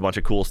and showed us a bunch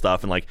of cool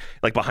stuff and like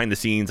behind the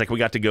scenes. Like we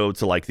got to go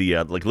to like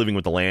the like Living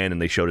with the Land,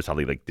 and they showed us how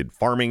they like did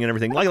farming and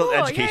everything, like cool.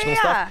 Educational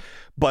stuff.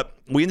 But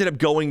we ended up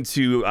going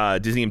to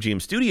Disney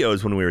MGM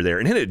Studios when we were there,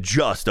 and it had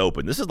just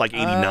opened. This is like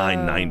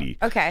 89, 90.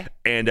 Okay.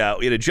 And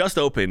it had just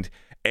opened.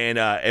 And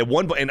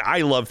and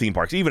I love theme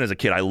parks. Even as a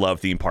kid, I love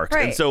theme parks.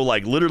 Right. And so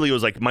like literally it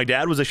was like my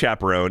dad was a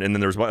chaperone, and then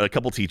there was a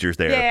couple teachers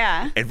there.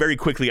 Yeah. And very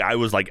quickly I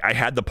was like, I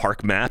had the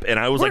park map, and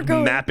I was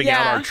mapping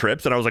out our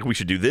trips, and I was like, we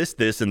should do this,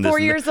 and this. 4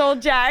 years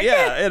old, Jack.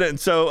 Yeah. And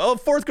so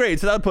 4th grade.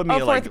 So that would put me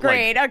at like 4th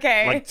grade.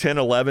 Okay. Like 10,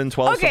 11,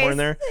 12, somewhere in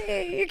there.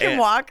 You can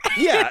walk.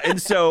 Yeah.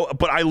 And so,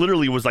 but I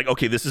literally was like,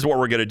 okay, this is what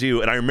we're gonna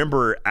do. And I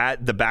remember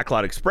at the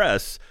Backlot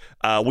Express,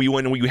 we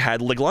went and we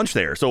had like lunch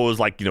there. So it was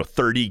like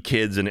 30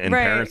 kids and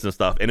parents and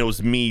stuff, and it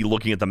was me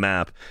looking at the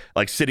map,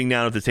 like sitting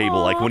down at the table.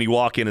 Aww. Like when you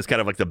walk in, it's kind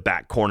of like the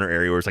back corner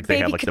area where it's like they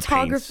have like the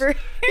paints.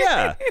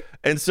 Yeah.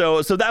 And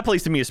so that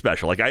place to me is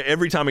special. Like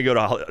every time I go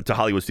to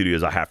Hollywood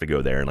Studios, I have to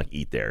go there and like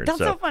eat there. That's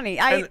so funny.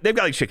 And they've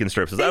got like chicken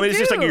strips. It's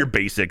just like your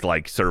basic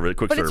like quick service.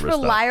 But it's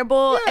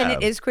reliable and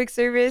it is quick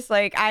service.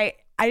 Like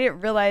I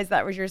didn't realize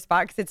that was your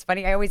spot, because it's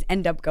funny. I always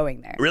end up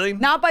going there. Really?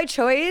 Not by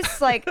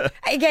choice. Like,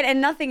 again, and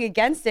nothing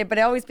against it, but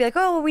I always be like,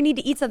 oh, well, we need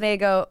to eat something. I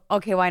go,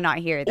 okay, why not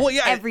here? Well,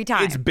 yeah, every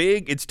time. It's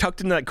big. It's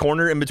tucked in that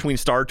corner in between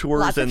Star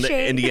Tours and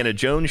the Indiana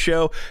Jones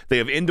show. They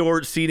have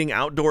indoor seating,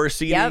 outdoor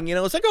seating.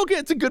 Yep. It's like, okay,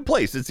 it's a good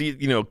place. It's,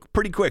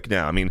 pretty quick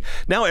now. I mean,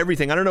 now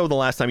everything, I don't know the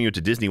last time you went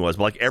to Disney was,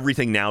 but like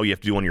everything now you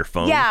have to do on your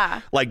phone. Yeah.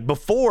 Like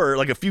before,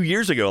 like a few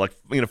years ago, like,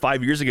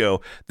 5 years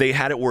ago, they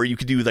had it where you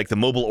could do like the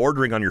mobile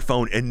ordering on your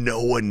phone and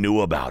no one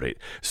knew about it.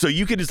 So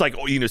you could just like,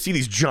 see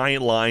these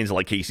giant lines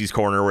like Casey's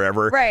Corner or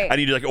wherever. Right.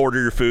 And you just like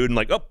order your food and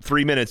like,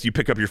 3 minutes, you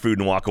pick up your food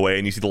and walk away,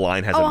 and you see the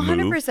line hasn't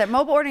moved. 100%.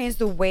 Mobile ordering is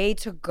the way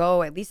to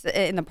go, at least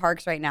in the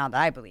parks right now,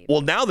 that I believe.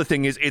 Well, now the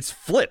thing is, it's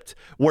flipped,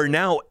 where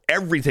now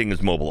everything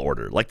is mobile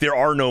order. Like there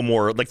are no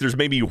more, like there's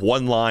maybe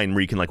one line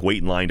where you can like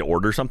wait in line to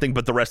order something,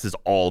 but the rest is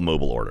all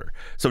mobile order.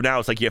 So now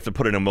it's like you have to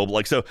put in a mobile,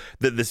 like, so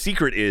the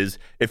secret is,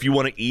 if you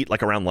want to eat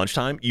like around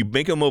lunchtime, you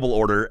make a mobile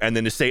order and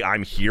then just say,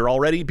 I'm here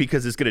already,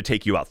 because it's going to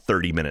take you about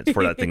 30 minutes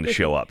for that thing to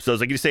show up. So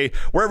it's like you say,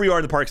 wherever you are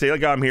in the park, say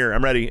like, I'm here,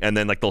 I'm ready. And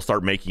then like they'll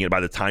start making it. By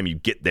the time you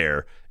get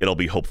there, it'll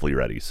be hopefully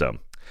ready. So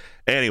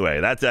anyway,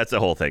 that's the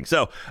whole thing.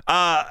 So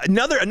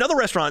another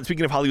restaurant,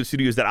 speaking of Hollywood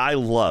Studios, that I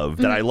love,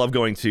 that I love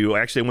going to.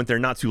 Actually, I went there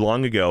not too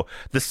long ago.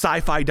 The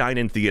Sci-Fi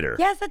Dine-In Theater.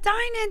 Yes, the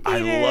Dine-In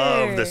Theater. I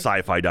love the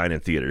Sci-Fi Dine-In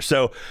Theater.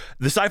 So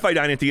the Sci-Fi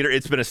Dine-In Theater,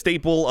 it's been a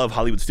staple of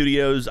Hollywood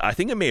Studios. I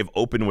think it may have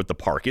opened with the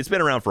park. It's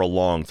been around for a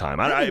long time.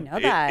 I didn't know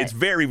that. It's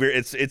very, very,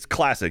 it's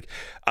classic.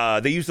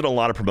 They used it in a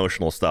lot of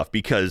promotional stuff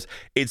because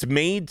it's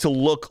made to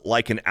look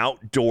like an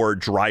outdoor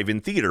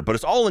drive-in theater, but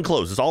it's all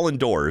enclosed. It's all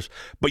indoors.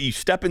 But you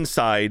step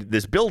inside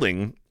this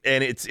building,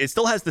 and it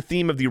still has the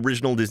theme of the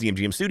original Disney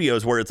MGM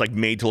Studios, where it's like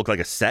made to look like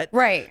a set.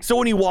 Right. So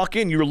when you walk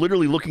in, you're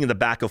literally looking at the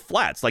back of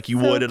flats like you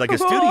would at like a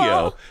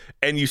studio.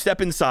 And you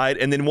step inside,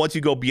 and then once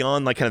you go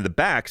beyond like kind of the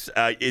backs,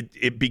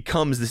 it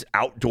becomes this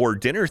outdoor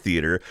dinner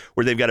theater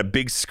where they've got a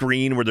big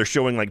screen where they're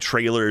showing like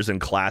trailers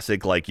and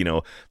classic like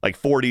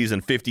 40s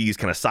and 50s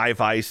kind of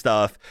sci-fi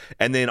stuff.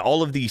 And then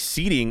all of the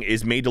seating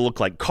is made to look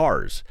like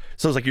cars.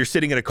 So it's like you're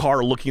sitting in a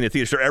car looking at the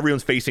theater. So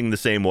everyone's facing the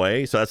same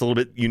way. So that's a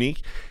little bit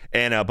unique.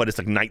 And but it's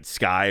like night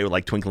sky with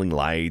like twinkling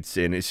lights,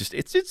 and it's just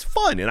it's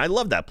fun, and I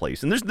love that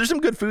place. And there's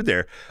some good food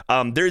there.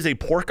 There's a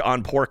pork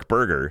on pork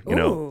burger.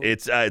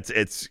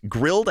 It's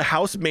grilled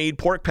house-made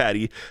pork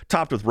patty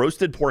topped with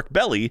roasted pork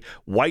belly,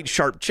 white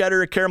sharp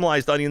cheddar,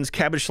 caramelized onions,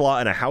 cabbage slaw,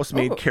 and a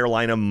house-made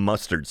Carolina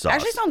mustard sauce.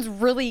 Actually sounds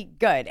really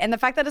good. And the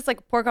fact that it's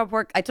like pork on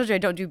pork, I told you I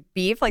don't do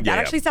beef. Like that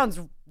actually sounds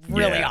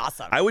really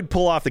awesome. I would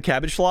pull off the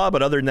cabbage slaw,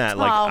 but other than that,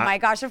 like, my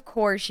gosh, of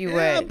course you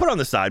would. Put on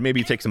the side,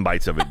 maybe take some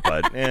bites of it,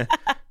 but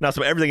not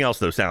so. Everything else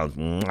though sounds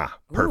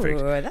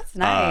perfect. Ooh, that's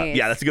nice.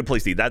 Yeah, that's a good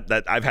place to eat.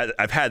 That I've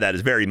had that.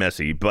 It's very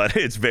messy, but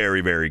it's very,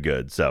 very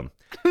good. So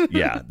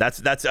yeah,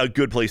 that's a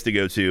good place to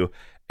go to.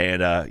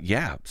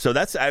 And so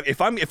that's if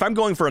I'm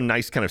going for a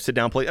nice kind of sit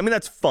down place. I mean,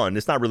 that's fun.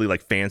 It's not really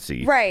like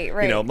fancy, right?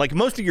 You know, like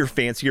most of your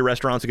fancier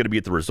restaurants are going to be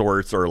at the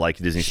resorts or like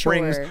Disney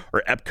Springs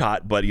or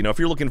Epcot. But you know, if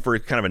you're looking for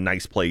kind of a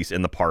nice place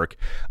in the park,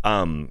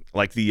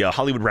 like the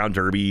Hollywood Round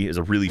Derby is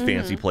a really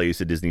fancy place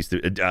at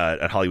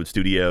at Hollywood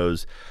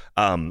Studios.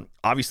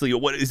 Obviously,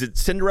 what is it?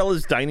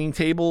 Cinderella's Dining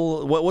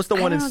Table. What's the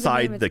one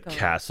inside the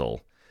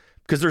castle?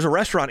 Because there's a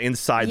restaurant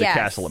inside the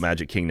castle at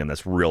Magic Kingdom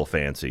that's real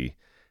fancy.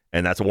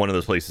 And that's one of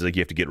those places like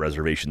you have to get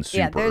reservations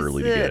super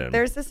early to get in.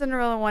 There's the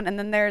Cinderella one, and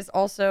then there's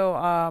also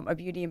a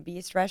Beauty and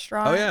Beast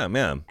restaurant. Oh yeah,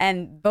 man.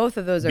 And both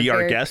of those are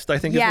Our Guest, I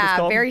think is what it's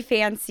called. Very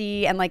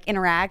fancy and like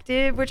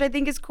interactive, which I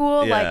think is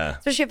cool. Yeah. Like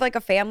especially if like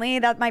a family,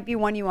 that might be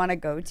one you want to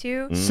go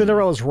to.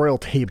 Cinderella's Royal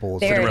Table.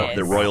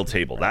 The Royal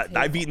Table.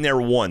 I've eaten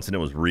there once, and it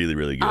was really,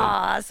 really good.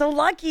 Ah, so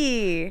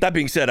lucky. That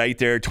being said, I ate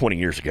there 20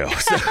 years ago.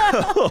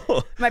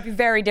 So. Might be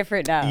very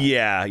different now.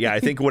 Yeah. I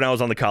think when I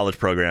was on the college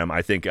program,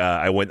 I think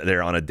I went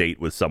there on a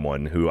date with someone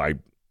who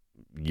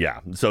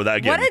so that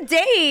again. What a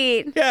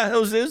date! Yeah, it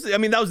was. I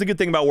mean, that was the good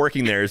thing about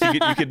working there is you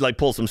could like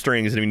pull some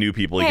strings and new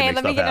people. Hey, you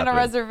let can me get in a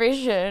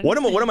reservation. One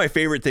of my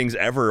favorite things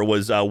ever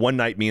was one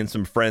night me and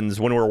some friends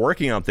when we were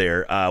working out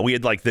there. We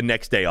had like the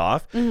next day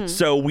off,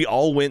 so we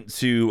all went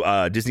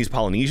to Disney's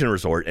Polynesian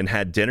Resort and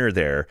had dinner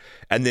there,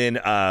 and then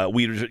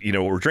we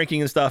were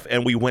drinking and stuff,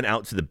 and we went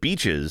out to the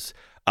beaches.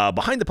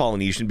 Behind the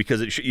Polynesian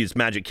because it's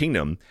Magic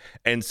Kingdom,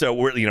 and so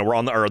we're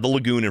on the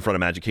lagoon in front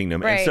of Magic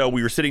Kingdom, and so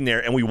we were sitting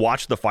there and we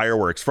watched the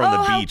fireworks from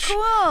the beach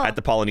at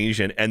the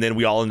Polynesian, and then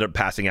we all ended up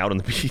passing out on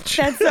the beach.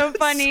 That's so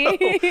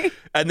funny.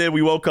 And then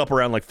we woke up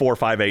around like 4 or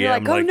 5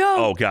 a.m.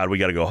 Oh god, we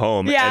got to go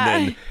home. Yeah.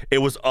 And then it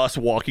was us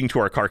walking to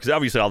our car because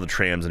obviously all the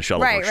trams and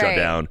shuttles were shut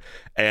down.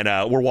 And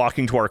we're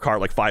walking to our car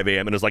at like 5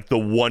 a.m. and it's like the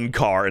one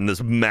car in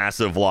this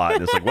massive lot.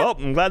 And it's like, well,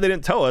 I'm glad they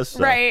didn't tow us.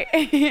 So.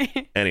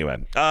 Right.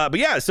 Anyway, but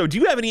yeah. So do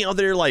you have any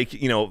other like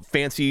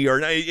fancy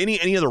or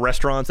any other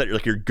restaurants that are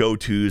like your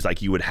go-tos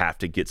like you would have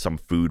to get some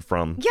food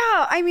from?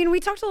 Yeah, I mean we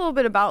talked a little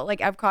bit about like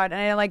Epcot, and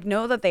I like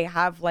know that they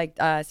have like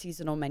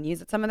seasonal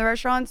menus at some of the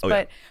restaurants,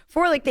 but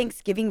for like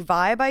Thanksgiving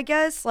vibe, I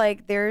guess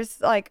like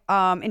there's like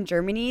in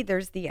Germany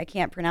there's I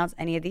can't pronounce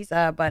any of these,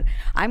 but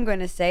I'm going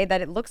to say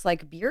that it looks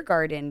like Beer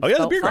Garden. Oh yeah,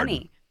 the Beer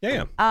Garden.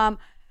 Yeah.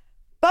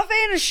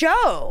 Buffet and a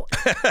show.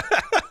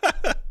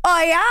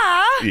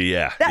 Oh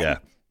yeah. Yeah.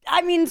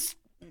 I mean,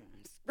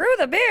 screw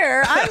the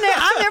beer. I'm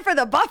there for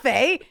the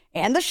buffet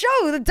and the show,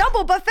 the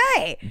double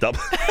buffet.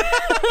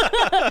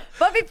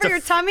 Buffet for your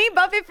tummy,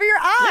 buffet for your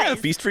eyes. Yeah,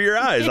 feast for your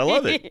eyes. I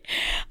love it.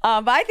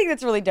 But I think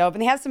that's really dope.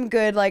 And they have some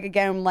good, like,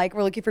 again, like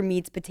we're looking for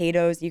meats,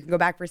 potatoes. You can go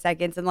back for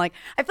seconds. And like,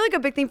 I feel like a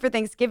big thing for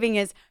Thanksgiving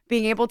is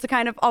being able to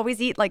kind of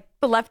always eat like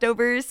the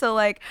leftovers. So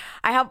like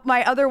I have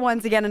my other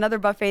ones, again, another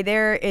buffet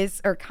there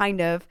is, or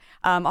kind of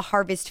a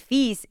Harvest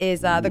Feast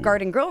is the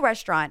Garden Grill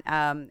restaurant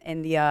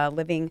in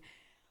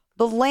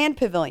the Land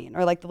Pavilion,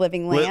 or like the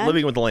Living Land.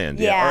 Living with the Land,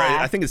 yeah.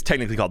 Or I think it's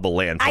technically called the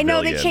Land Pavilion. I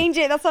know they change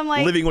it. That's what I'm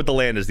like. Living with the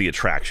Land is the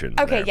attraction.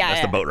 Okay,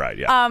 That's the boat ride,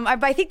 yeah.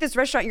 I think this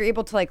restaurant you're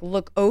able to like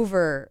look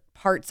over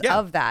parts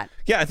of that.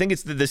 Yeah, I think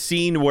it's the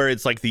scene where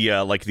it's like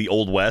the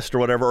Old West or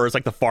whatever, or it's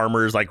like the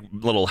farmer's like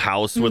little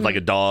house with like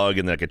a dog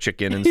and like a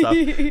chicken and stuff.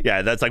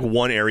 Yeah, that's like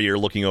one area you're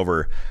looking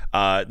over.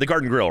 The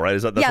Garden Grill, right?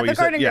 That's what you said?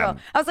 Garden Grill.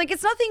 I was like,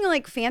 it's nothing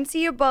like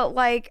fancy, but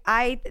like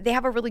they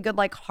have a really good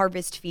like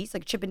Harvest Feast,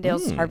 like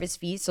Chippendale's Harvest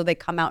Feast. So they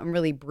come out and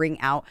really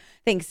bring out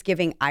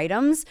Thanksgiving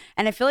items.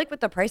 And I feel like with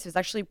the price, it was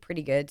actually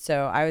pretty good.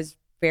 So I was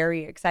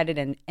very excited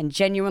and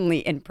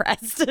genuinely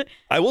impressed.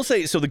 I will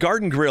say, so the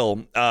Garden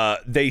Grill,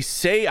 they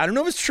say, I don't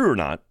know if it's true or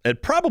not,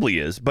 it probably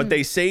is, but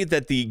they say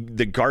that the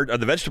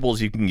vegetables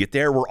you can get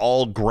there were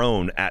all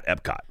grown at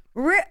Epcot.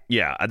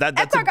 Yeah, that's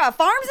Epcot got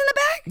farms in the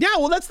back? Yeah,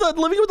 well, that's the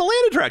Living with the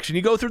Land attraction.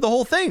 You go through the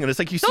whole thing, and it's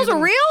like you see those are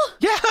real?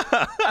 Yeah,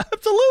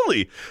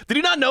 absolutely. Did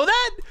you not know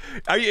that?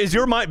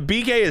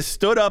 BK has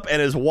stood up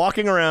and is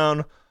walking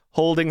around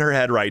holding her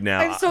head right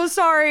now. I'm so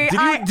sorry.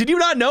 Did you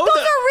not know those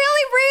that? Those are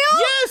really real?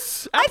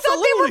 Yes, absolutely. I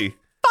thought they were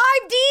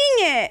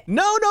 5D'ing it.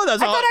 No,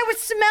 that's I thought I was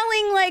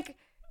smelling like...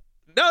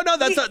 No,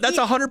 that's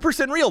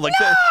 100% real. Like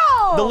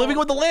the Living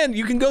with the Land,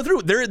 you can go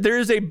through. There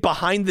is a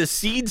behind the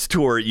seeds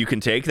tour you can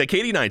take that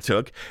Katie and I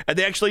took, and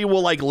they actually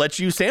will like let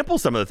you sample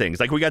some of the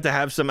things. Like we got to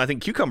have some, I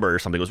think, cucumber or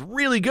something. It was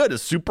really good.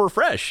 It's super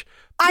fresh.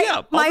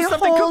 My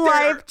whole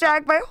life,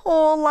 Jack, my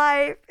whole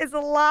life is a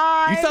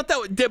lie. You thought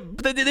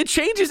that it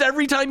changes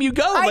every time you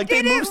go. Like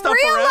they move stuff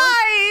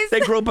around.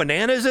 They grow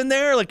bananas in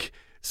there. Like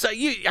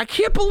I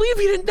can't believe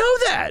you didn't know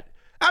that.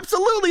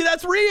 Absolutely,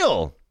 that's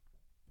real.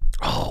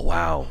 Oh,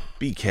 wow.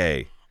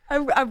 BK.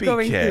 I'm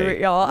going through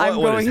it, y'all. I'm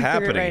going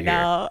through it right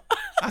now.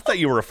 I thought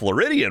you were a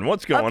Floridian.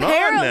 What's going on now?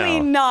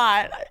 Apparently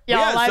not.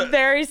 Y'all, I'm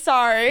very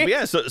sorry.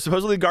 Yeah, so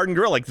supposedly the Garden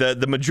Grill, like the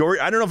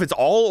majority, I don't know if it's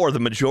all or the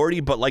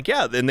majority, but like,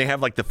 yeah, then they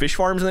have like the fish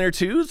farms in there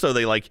too. So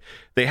they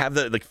have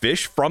the like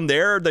fish from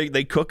there.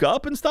 They cook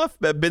up and stuff.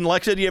 Ben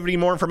Lexa, do you have any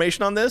more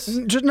information on this?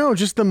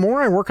 Just the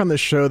more I work on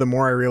this show, the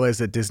more I realize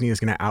that Disney is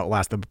going to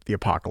outlast the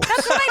apocalypse.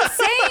 That's what I'm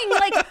saying.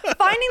 Like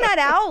finding that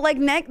out. Like,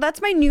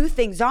 that's my new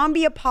thing.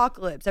 Zombie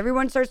apocalypse.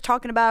 Everyone starts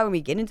talking about it when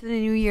we get into the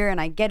new year,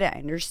 and I get it. I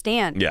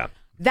understand. Yeah.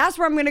 That's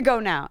where I'm going to go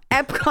now.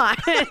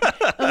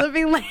 Epcot,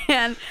 Living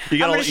Land. I'm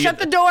going to shut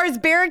the doors,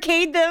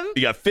 barricade them.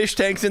 You got fish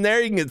tanks in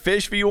there. You can get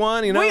fish if you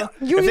want, you know. Wait,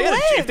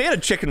 if they had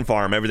a chicken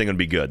farm, everything would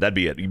be good. That'd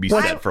be it. You'd be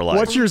set for life.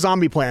 What's your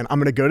zombie plan? I'm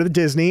going to go to the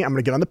Disney. I'm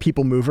going to get on the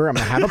People Mover. I'm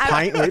going to have a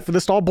pint and wait for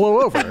this to all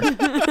blow over.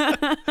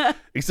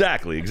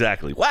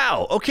 Exactly.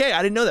 Wow. Okay,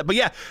 I didn't know that. But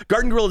yeah,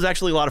 Garden Grill is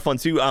actually a lot of fun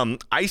too.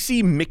 I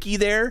see Mickey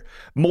there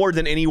more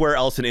than anywhere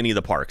else in any of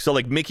the parks. So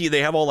like Mickey,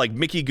 they have all like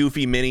Mickey,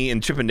 Goofy, Minnie,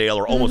 and Chip and Dale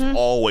are almost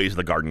always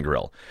the Garden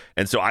Grill.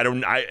 And so I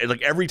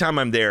like every time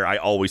I'm there, I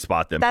always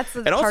spot them. That's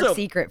the park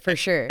secret for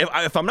sure.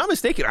 If I'm not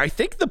mistaken, I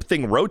think the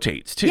thing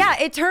rotates too. Yeah,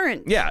 it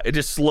turns. Yeah, it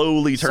just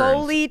slowly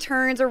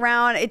turns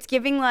around. It's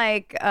giving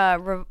like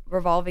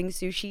revolving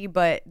sushi,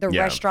 but the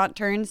restaurant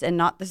turns and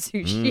not the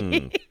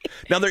sushi.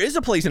 Now there is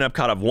a place in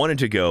Epcot I've wanted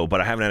to go,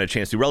 but I haven't had a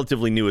chance to.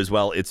 Relatively new as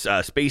well. It's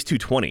Space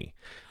 220.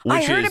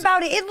 I heard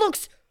about it. It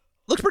looks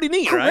pretty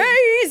neat, crazy.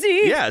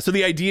 Right? Yeah, so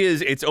the idea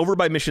is it's over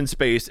by Mission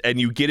Space, and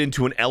you get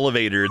into an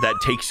elevator that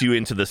takes you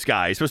into the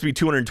sky. It's supposed to be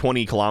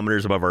 220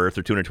 kilometers above Earth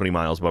or 220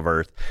 miles above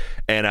Earth.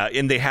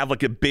 And they have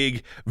like a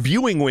big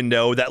viewing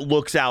window that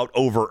looks out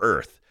over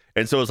Earth.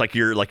 And so it's like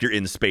you're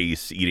in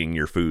space eating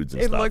your foods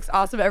and stuff. It looks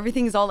awesome.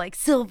 Everything's all like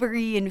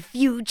silvery and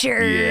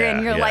future,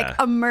 and you're like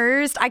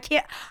immersed.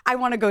 I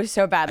want to go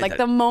so bad. Like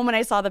the moment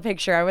I saw the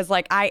picture, I was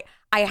like,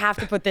 I have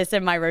to put this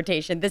in my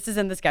rotation. This is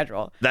in the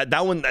schedule.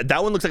 That one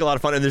looks like a lot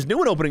of fun. And there's a new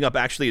one opening up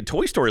actually at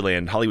Toy Story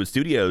Land, Hollywood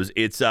Studios.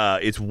 It's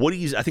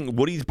Woody's, I think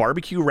Woody's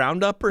Barbecue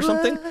Roundup or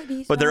something.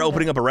 But they're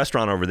opening up a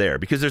restaurant over there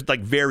because there's like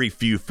very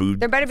few food.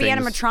 There better be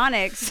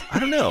animatronics. I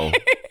don't know.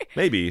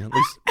 Maybe. At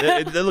least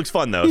it looks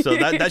fun though. So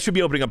that should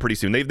be opening up pretty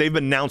soon. They've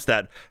announced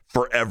that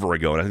forever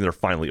ago, and I think they're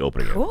finally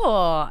opening it.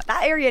 Cool.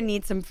 That area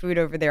needs some food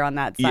over there on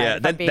that side. Yeah,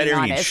 that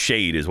area needs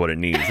shade is what it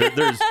needs.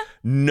 There's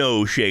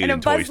no shade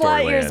in Toy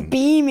Story Land. Buzz Lightyear's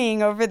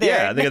beaming over there.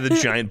 Yeah, they got the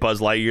giant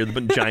Buzz Lightyear,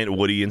 the giant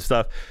Woody and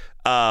stuff.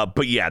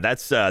 But yeah,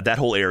 that's that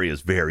whole area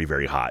is very,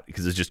 very hot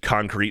because it's just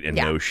concrete and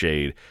no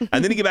shade.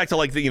 And then you get back to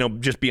like the,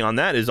 just beyond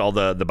that is all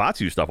the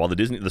Batsu stuff, all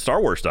the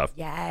Star Wars stuff.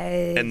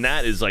 Yes. And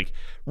that is like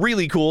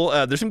really cool.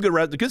 There's some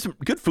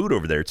good food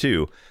over there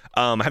too.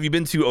 Have you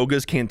been to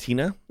Oga's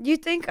Cantina? You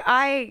think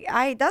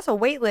that's a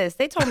wait list.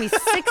 They told me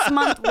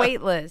 6-month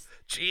wait list.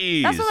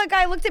 Jeez. That's what the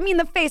guy looked at me in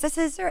the face. I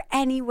said, is there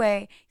any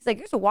way? He's like,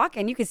 there's a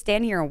walk-in. You could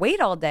stand here and wait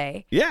all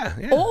day.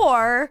 Yeah.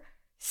 Or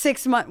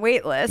 6-month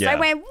wait list. Yeah. I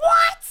went,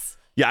 what?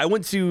 Yeah, I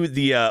went to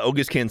the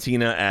Oga's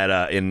Cantina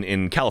at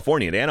in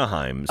California at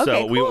Anaheim. So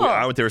okay, cool.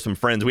 I went there with some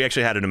friends. We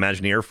actually had an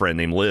Imagineer friend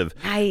named Liv,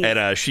 nice.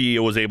 And she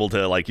was able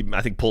to I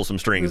think pull some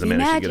strings and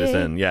manage to get us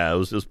in. Yeah, it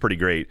was pretty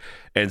great.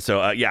 And so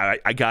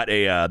I got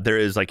there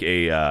is like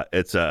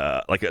it's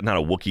like not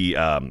a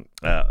Wookiee.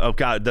 Oh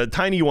God, the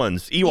tiny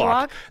ones,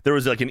 Ewok. There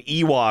was like an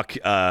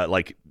Ewok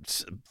like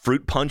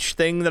fruit punch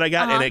thing that I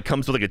got, and it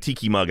comes with like a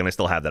tiki mug, and I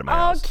still have that in my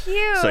house. Oh,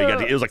 cute! So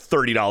it was like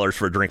 $30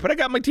 for a drink, but I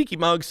got my tiki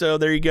mug, so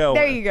there you go.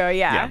 There you go.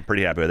 Yeah, I'm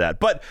pretty happy with that.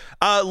 But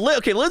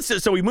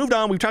so we moved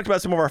on. We've talked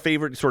about some of our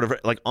favorite sort of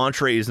like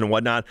entrees and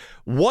whatnot.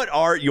 What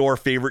are your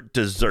favorite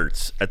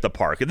desserts at the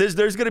park?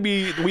 There's going to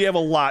be, we have a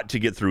lot to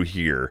get through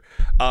here.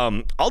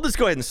 I'll just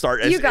go ahead and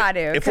start. You got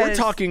to. If we're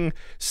talking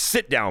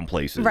sit down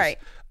places, right?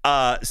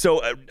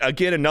 So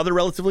again, another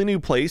relatively new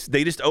place.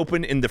 They just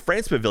opened in the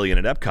France Pavilion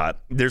at Epcot.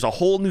 There's a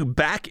whole new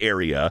back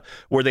area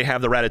where they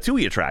have the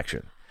Ratatouille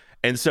attraction.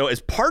 And so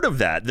as part of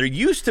that, there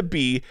used to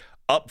be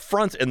up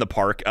front in the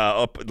park,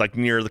 up like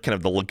near the kind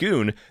of the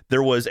lagoon,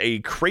 there was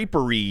a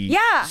creperie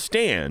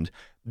stand.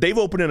 They've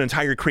opened an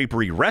entire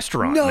creperie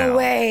restaurant now. No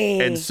way.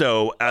 And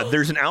so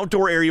there's an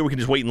outdoor area where we can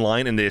just wait in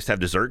line and they just have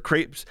dessert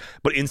crepes.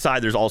 But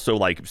inside there's also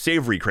like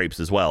savory crepes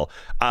as well.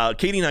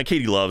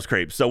 Katie loves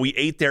crepes. So we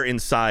ate there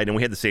inside and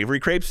we had the savory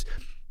crepes.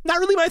 Not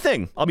really my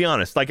thing, I'll be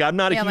honest. Like I'm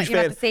not a huge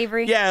fan. The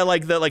savory? Yeah,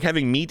 like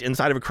having meat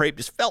inside of a crepe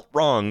just felt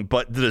wrong.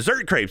 But the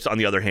dessert crepes, on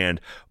the other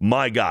hand,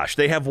 my gosh,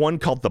 they have one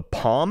called the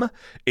Pomme.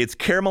 It's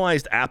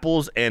caramelized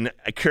apples and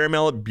a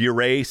caramel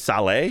beurre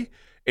salé.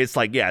 It's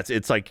like,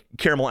 it's like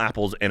caramel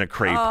apples and a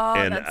crepe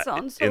and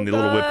the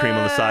little whipped cream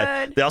on the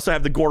side. They also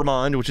have the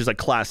gourmand, which is like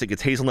classic.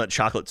 It's hazelnut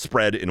chocolate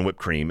spread and whipped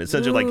cream. It's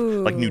essentially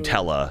like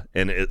Nutella,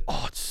 and it's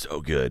so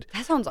good.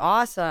 That sounds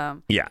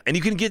awesome. Yeah, and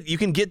you can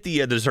get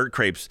the dessert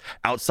crepes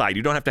outside.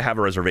 You don't have to have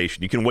a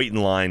reservation. You can wait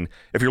in line.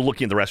 If you're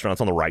looking at the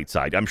restaurants on the right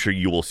side, I'm sure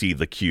you will see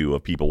the queue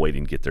of people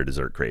waiting to get their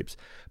dessert crepes.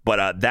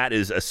 But that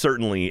is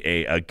certainly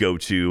a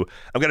go-to.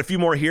 I've got a few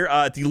more here.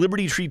 At the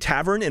Liberty Tree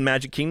Tavern in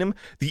Magic Kingdom,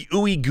 the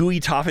Ooey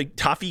Gooey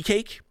Toffee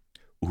Cake.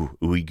 Ooh,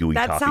 Ooey Gooey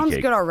Toffee Cake. That sounds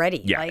good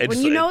already. Yeah, like,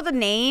 when you know the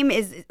name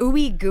is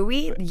Ooey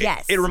Gooey,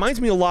 yes. It reminds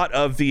me a lot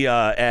of the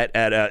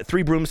at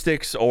Three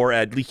Broomsticks or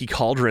at Leaky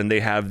Cauldron, they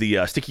have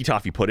the sticky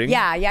toffee pudding.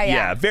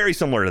 Yeah, very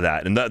similar to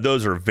that. And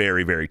those are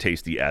very, very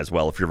tasty as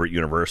well if you're ever at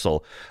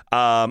Universal.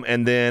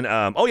 And then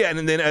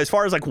as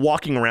far as like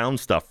walking around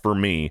stuff for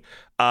me,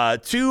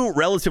 two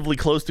relatively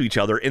close to each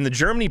other in the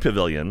Germany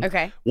pavilion.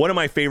 Okay. One of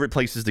my favorite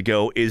places to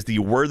go is the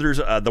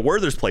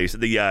Werther's place,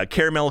 the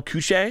Caramel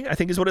Couche, I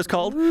think is what it's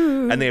called.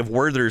 Ooh. And they have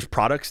Werther's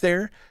products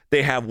there.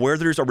 They have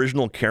Werther's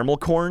original caramel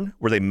corn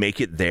where they make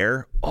it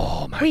there.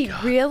 Oh my God.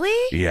 Wait,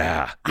 really?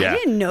 Yeah. I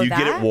didn't know that. You that.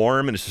 get it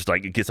warm and it's just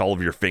like it gets all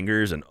of your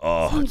fingers and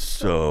it's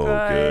so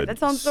good. That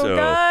sounds so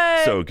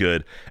good. So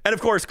good. And of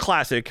course,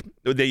 classic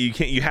that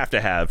you have to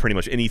have pretty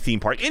much any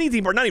theme park,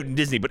 not even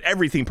Disney, but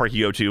every theme park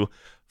you go to.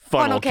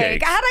 Funnel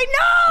cake. How'd I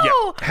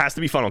know? Yeah, has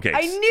to be funnel cakes.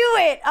 I knew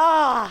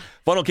it.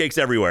 Funnel cakes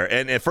everywhere.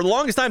 And for the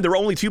longest time, there were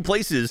only two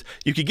places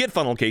you could get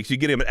funnel cakes. You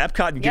get them at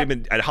Epcot and get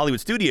them at Hollywood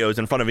Studios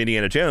in front of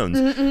Indiana Jones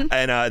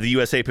and the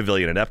USA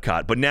Pavilion at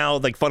Epcot. But now,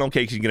 like funnel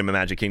cakes, you can get them at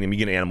Magic Kingdom, you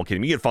get Animal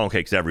Kingdom, you get funnel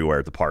cakes everywhere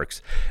at the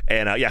parks.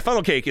 And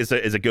funnel cake is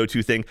a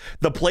go-to thing.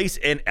 The place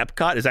in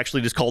Epcot is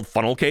actually just called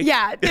Funnel Cake.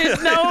 Yeah,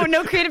 there's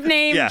no creative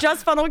name,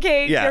 just funnel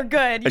cake. Yeah. You're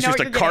good. It's just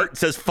a cart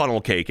says funnel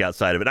cake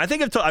outside of it. I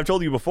think I've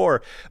told you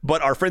before,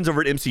 but our friends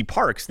over at MC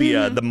Parks, the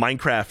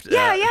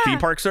Minecraft theme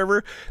park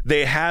server,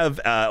 they have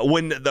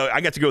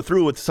I got to go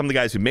through with some of the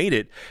guys who made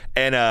it,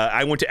 and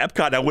I went to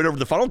Epcot and I went over to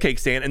the funnel cake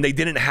stand and they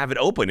didn't have it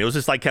open. It was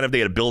just like kind of they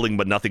had a building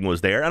but nothing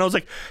was there, and I was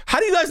like, how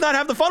do you guys not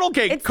have the funnel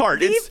cake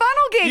cart? It's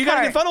funnel cake you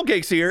gotta get funnel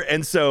cakes here.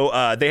 And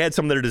so they had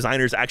some of their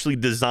designers actually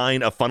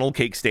design a funnel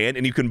cake stand,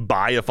 and you can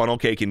buy a funnel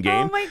cake in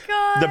game. Oh my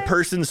God. The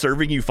person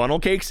serving you funnel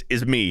cakes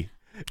is me.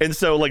 And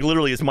so, like,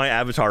 literally, it's my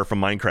avatar from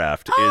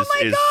Minecraft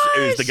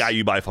is the guy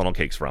you buy funnel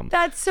cakes from.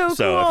 That's so cool.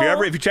 So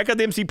if you check out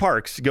the MC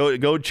Parks,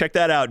 go check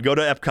that out. Go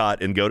to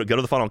Epcot and go to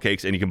the funnel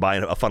cakes, and you can buy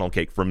a funnel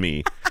cake from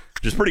me,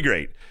 which is pretty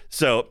great.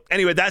 So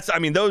anyway,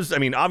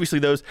 obviously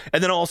those,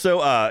 and then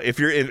also if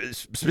you're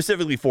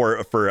specifically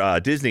for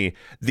Disney,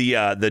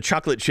 the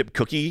chocolate chip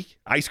cookie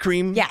ice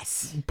cream,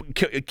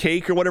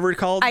 cake or whatever it's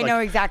called. I know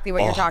exactly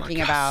what you're talking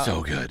about.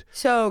 So good,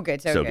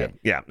 so good.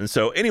 Yeah, and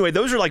so anyway,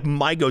 those are like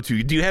my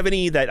go-to. Do you have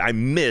any that I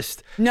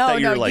missed? No,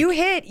 you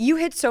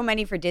hit so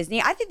many for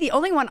Disney. I think the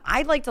only one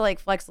I'd like to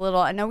flex a little.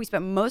 I know we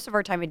spent most of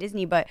our time at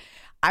Disney, but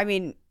I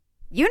mean,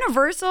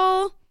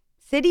 Universal.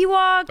 City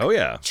Walk. Oh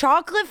yeah.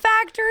 Chocolate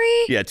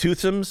Factory. Yeah,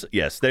 Toothsomes.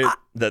 Yes,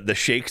 the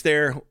shakes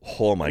there.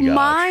 Oh my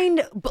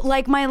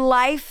gosh. My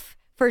life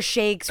for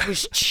shakes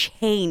was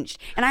changed,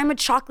 and I'm a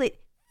chocolate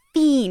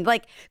fiend.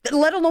 Let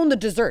alone the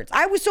desserts.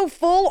 I was so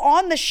full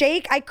on the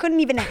shake, I couldn't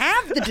even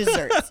have the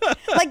desserts.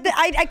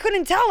 I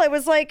couldn't tell. It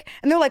was and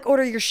they're like,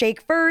 order your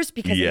shake first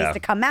because it needs to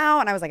come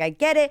out. And I was like, I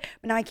get it,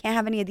 but now I can't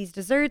have any of these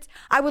desserts.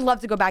 I would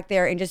love to go back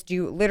there and just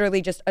do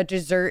literally just a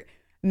dessert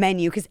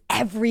menu because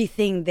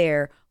everything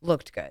there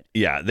looked good.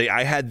 Yeah,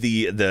 I had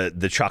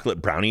the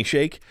chocolate brownie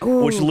shake,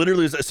 which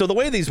literally is, so the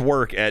way these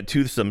work at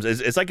Toothsomes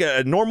is it's like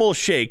a normal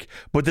shake,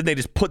 but then they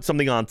just put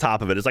something on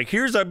top of it. It's like,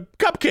 here's a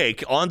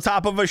cupcake on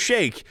top of a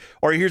shake,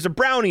 or here's a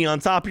brownie on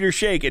top of your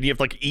shake, and you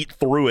have to eat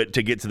through it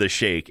to get to the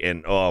shake.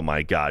 And oh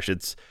my gosh,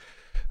 it's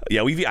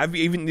I've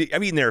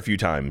eaten there a few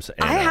times.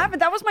 And, I haven't.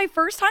 That was my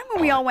first time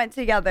when we all went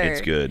together.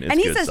 It's good. And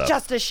he says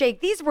just a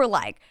shake. These were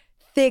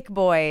thick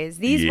boys.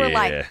 These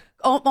were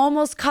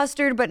almost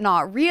custard, but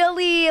not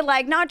really.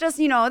 Not just,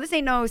 this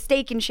ain't no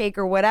steak and shake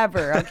or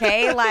whatever,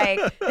 okay?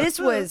 This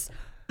was,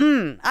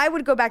 I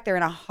would go back there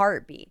in a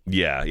heartbeat.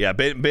 Yeah.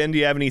 Ben, do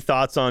you have any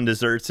thoughts on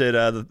desserts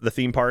at the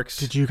theme parks?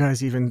 Did you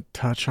guys even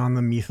touch on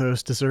the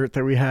Mythos dessert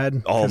that we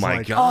had? Oh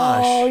my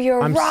gosh. Oh,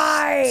 you're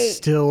right.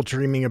 Still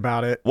dreaming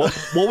about it. What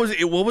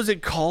was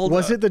it called?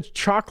 Was it the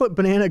chocolate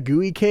banana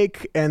gooey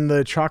cake and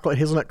the chocolate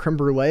hazelnut creme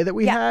brulee that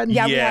we had?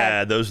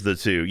 Yeah, those are the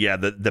two. Yeah,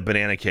 the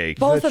banana cake.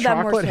 Both of them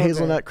were so chocolate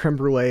hazelnut creme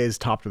brulee is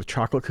topped with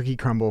chocolate cookie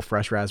crumble,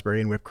 fresh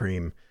raspberry, and whipped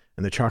cream.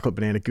 And the chocolate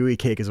banana gooey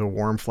cake is a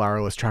warm,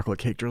 flourless chocolate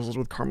cake drizzled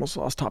with caramel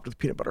sauce topped with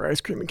peanut butter ice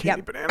cream and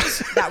candied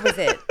bananas. That was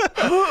it.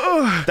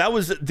 That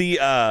was the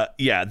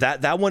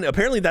that one.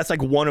 Apparently, that's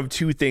one of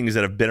two things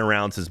that have been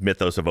around since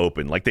Mythos have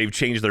opened. They've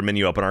changed their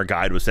menu up, and our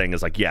guide was saying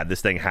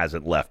this thing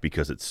hasn't left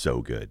because it's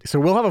so good. So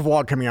we'll have a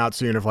vlog coming out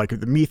soon of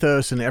the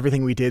Mythos and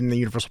everything we did in the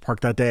Universal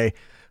Park that day.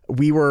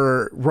 We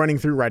were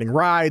riding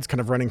rides, kind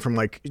of running from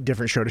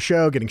different show to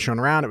show, getting shown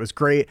around. It was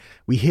great.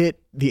 We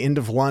hit the end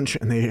of lunch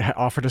and they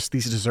offered us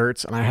these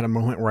desserts. And I had a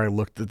moment where I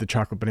looked at the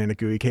chocolate banana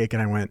gooey cake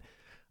and I went,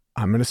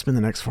 I'm going to spend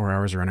the next 4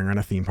 hours running around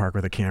a theme park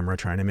with a camera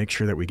trying to make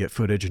sure that we get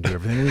footage and do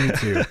everything we need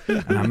to.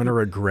 And I'm going to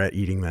regret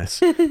eating this.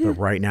 But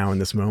right now in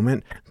this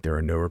moment, there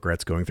are no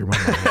regrets going through my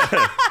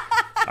mind.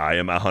 I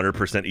am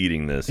 100%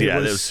 eating this. It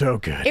was so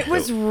good. It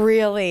was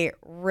really,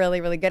 really,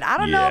 really good. I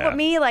don't know about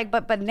me,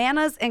 but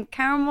bananas and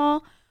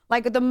caramel.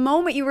 The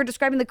moment you were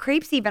describing the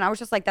crepes even, I was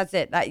just that's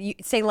it.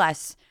 Say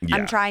less. Yeah.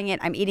 I'm trying it.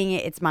 I'm eating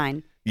it. It's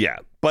mine. Yeah.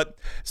 But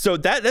so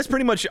that's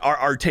pretty much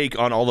our take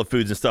on all the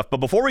foods and stuff. But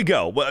before we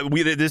go,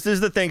 this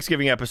is the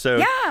Thanksgiving episode.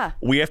 Yeah.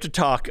 We have to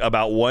talk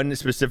about one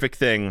specific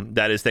thing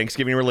that is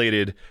Thanksgiving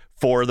related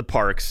for the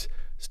parks.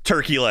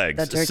 Turkey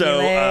legs.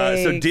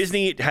 So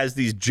Disney has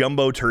these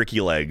jumbo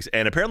turkey legs,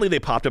 and apparently they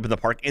popped up in the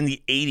park in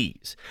the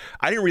 80s.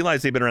 I didn't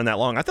realize they've been around that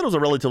long. I thought it was a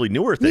relatively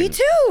newer thing. Me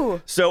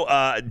too. So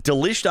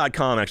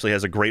Delish.com actually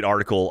has a great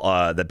article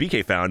that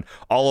BK found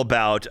all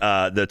about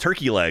the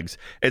turkey legs.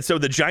 And so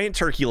the giant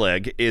turkey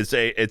leg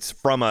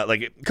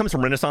it comes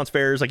from Renaissance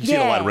fairs. Like you see it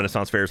a lot of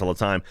Renaissance fairs all the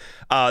time.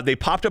 They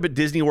popped up at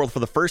Disney World for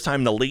the first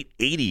time in the late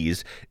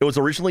 80s. It was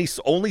originally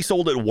only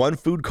sold at one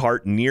food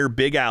cart near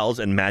Big Al's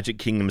and Magic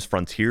Kingdom's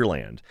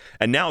Frontierland.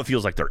 And now it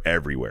feels like they're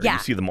everywhere. Yeah. You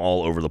see them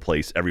all over the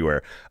place,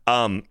 everywhere.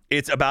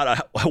 It's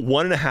about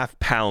 1.5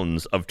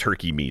 pounds of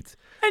turkey meat.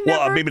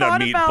 Maybe not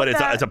meat, but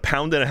it's a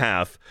pound and a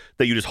half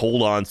that you just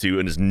hold on to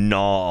and just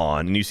gnaw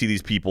on. And you see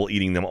these people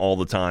eating them all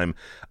the time.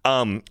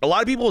 A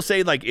lot of people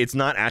say like it's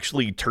not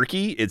actually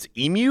turkey, it's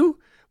emu,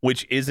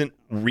 which isn't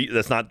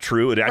that's not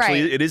true.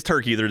 It is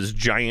turkey. There's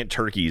giant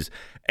turkeys.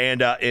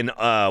 And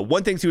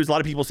one thing too is a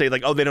lot of people say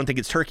like, oh, they don't think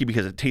it's turkey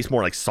because it tastes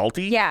more like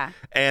salty. Yeah.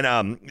 And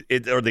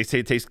or they say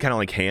it tastes kind of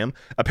like ham.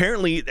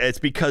 Apparently, it's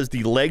because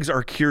the legs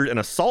are cured in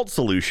a salt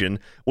solution,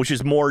 which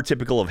is more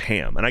typical of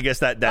ham. And I guess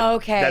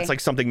that's like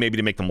something maybe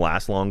to make them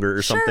last longer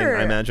or something.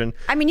 I imagine.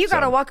 I mean, you got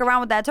to walk around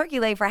with that turkey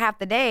leg for half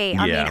the day.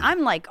 I mean,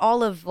 I'm like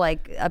all of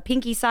like a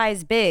pinky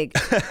size big.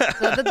 So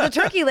the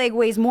turkey leg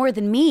weighs more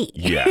than me.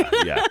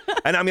 Yeah.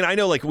 And I mean, I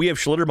know like we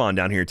have Schlitterbahn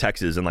down here in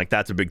Texas, and like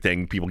that's a big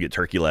thing. People get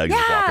turkey legs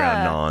and walk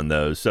around on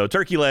those. So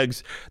turkey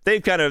legs,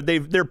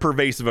 they're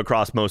pervasive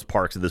across most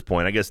parks at this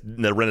point. I guess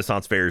the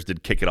Renaissance fairs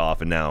did kick it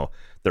off, and now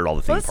they're all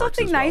the theme parks. Well, it's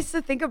something nice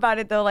to think about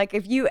it though. Like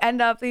if you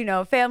end up,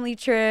 family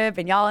trip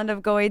and y'all end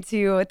up going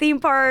to a theme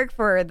park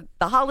for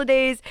the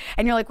holidays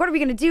and you're like, what are we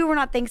going to do? We're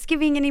not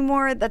Thanksgiving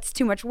anymore. That's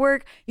too much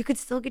work. You could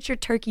still get your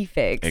turkey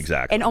fix.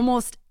 Exactly. In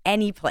almost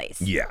any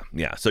place. Yeah.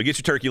 So get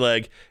your turkey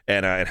leg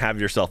and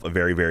have yourself a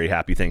very, very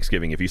happy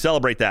Thanksgiving if you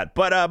celebrate that.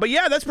 But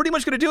yeah, that's pretty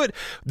much going to do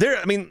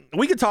it.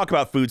 We could talk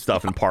about food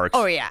stuff in parks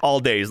all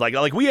days.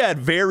 Like we had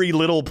very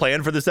little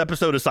planned for this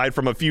episode aside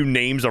from a few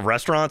names of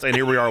restaurants, and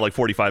here we are like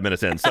 45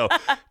 minutes in. So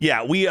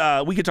yeah, we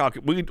could talk.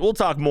 We'll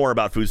talk more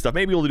about food stuff.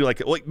 Maybe we'll do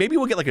maybe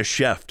we'll get like a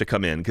chef to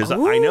come in because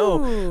I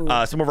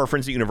know some of our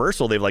friends at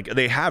Universal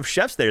they have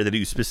chefs there that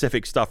do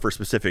specific stuff for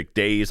specific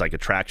days, like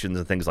attractions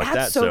and things like that.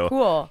 That's so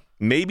cool.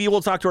 Maybe we'll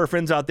talk to our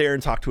friends out there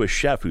and talk to a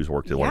chef who's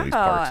worked at one of these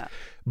parks.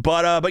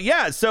 But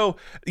yeah, so,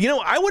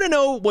 I want to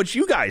know what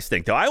you guys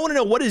think, though. I want to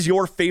know what is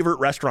your favorite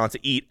restaurant to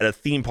eat at a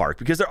theme park,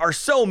 because there are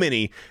so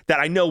many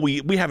that I know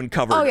we haven't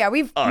covered. Oh, yeah,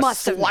 we've a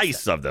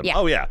slice of them. Yeah.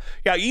 Oh, yeah.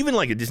 Yeah, even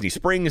like at Disney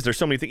Springs, there's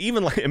so many things.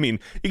 Even like, you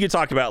could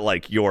talk about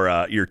like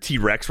your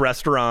T-Rex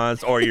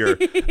restaurants or your,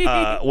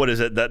 what is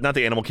it? Not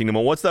the Animal Kingdom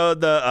one. What's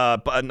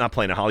the not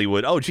Planet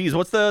Hollywood. Oh, geez,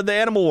 what's the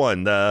animal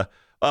one?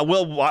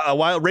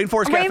 Wild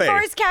Rainforest Cafe.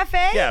 Rainforest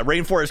Cafe? Yeah,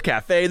 Rainforest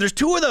Cafe. There's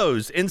two of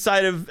those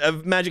inside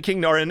of Magic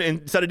Kingdom or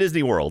inside of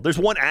Disney World. There's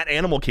one at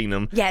Animal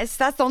Kingdom. Yes,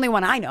 that's the only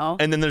one I know.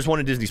 And then there's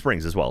one in Disney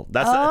Springs as well.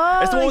 That's the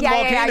one with the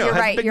volcano. Yeah, you're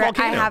right.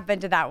 Volcano. I have been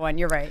to that one.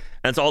 You're right.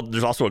 And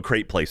there's also a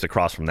crepe place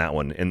across from that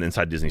one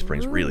inside Disney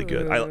Springs. Ooh. Really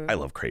good. I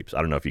love crepes. I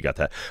don't know if you got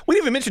that. We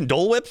didn't even mention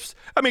Dole Whips.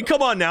 I mean,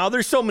 come on now.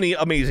 There's so many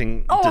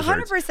amazing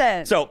desserts.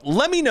 100%. So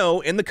let me know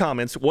in the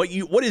comments what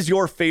is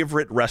your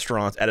favorite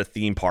restaurant at a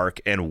theme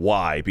park and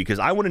why? Because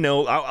I want to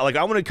know. I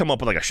want to come up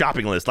with like a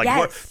shopping list.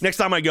 Next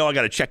time I go, I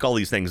got to check all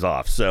these things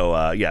off.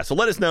 So so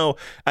let us know.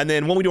 And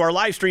then when we do our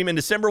live stream in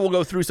December, we'll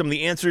go through some of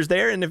the answers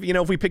there. And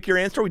if we pick your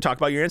answer, we talk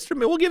about your answer,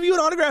 we'll give you an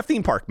autographed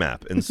theme park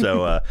map. And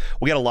so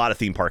we got a lot of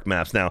theme park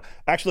maps now.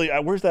 Actually,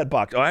 where's that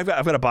box? Oh, I've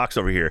got a box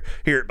over here.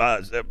 Here,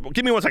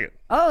 give me 1 second.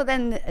 Oh,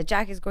 then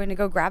Jack is going to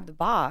go grab the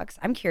box.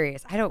 I'm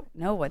curious. I don't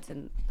know what's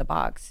in the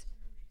box.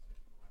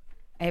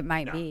 It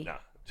might be. No.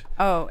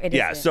 Oh, it is.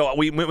 Yeah, so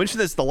we mentioned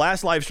this the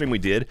last live stream we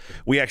did.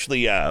 We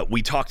actually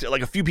we talked,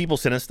 like a few people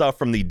sent us stuff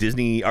from the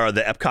Disney or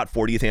the Epcot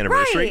 40th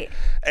anniversary. Right.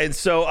 And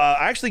so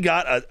I actually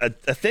got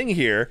a thing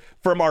here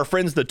from our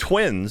friends the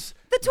Twins.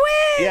 The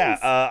Twins!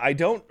 Yeah, I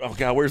don't. Oh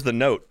God, where's the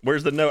note?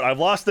 I've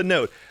lost the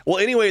note. Well,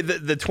 anyway,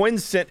 the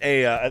Twins sent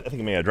I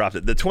think I may have dropped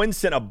it. The Twins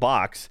sent a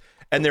box.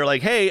 And they're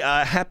like, hey,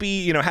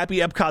 happy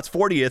Epcot's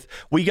 40th.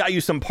 We got you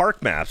some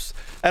park maps.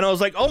 And I was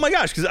like, oh my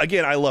gosh, because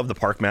again, I love the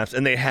park maps.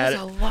 And they had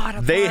a lot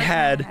of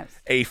maps.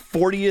 A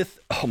 40th.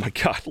 Oh my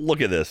God, look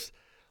at this.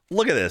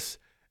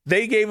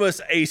 They gave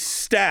us a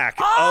stack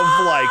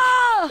of like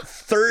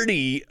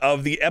 30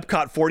 of the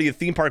Epcot 40th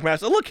theme park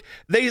maps. Look,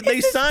 they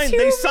signed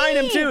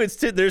them too.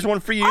 There's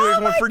one for you.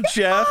 There's one for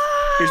Jeff.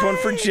 Here's one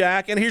for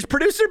Jack, and here's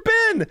Producer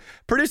Ben.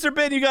 Producer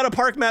Ben, you got a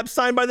park map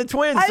signed by the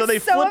Twins. So they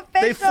flipped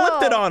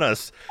it on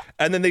us,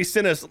 and then they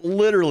sent us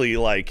literally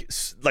like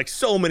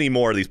so many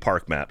more of these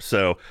park maps.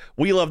 So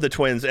we love the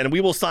Twins, and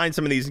we will sign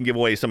some of these and give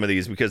away some of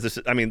these because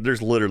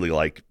there's literally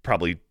like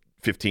probably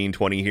 15,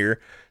 20 here.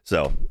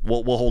 So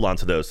we'll hold on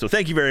to those. So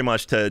thank you very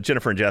much to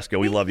Jennifer and Jessica.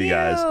 We love you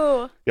guys.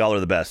 Y'all are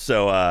the best.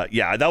 So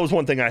that was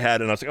one thing I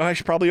had, and I was like, I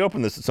should probably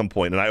open this at some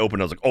point. And I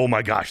opened, I was like, oh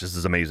my gosh, this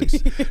is amazing.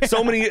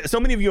 So many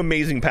of you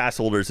amazing pass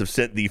holders have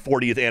sent the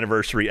 40th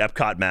anniversary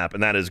Epcot map,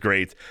 and that is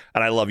great.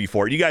 And I love you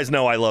for it. You guys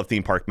know I love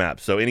theme park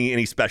maps. So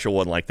any special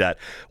one like that.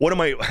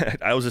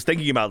 I was just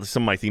thinking about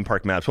some of my theme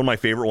park maps. One of my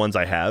favorite ones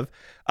I have.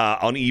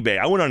 On eBay.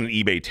 I went on an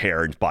eBay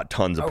tear and bought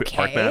tons of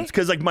park maps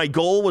because my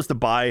goal was to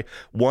buy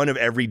one of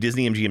every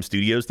Disney MGM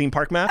Studios theme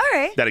park map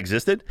that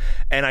existed.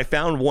 And I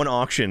found one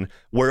auction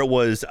where it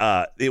was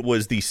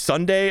the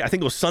Sunday, I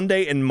think it was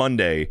Sunday and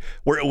Monday,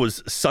 where it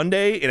was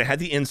Sunday and it had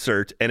the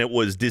insert and it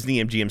was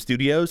Disney MGM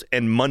Studios,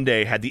 and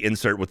Monday had the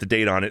insert with the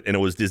date on it and it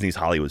was Disney's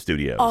Hollywood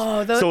Studios.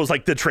 So it was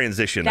like the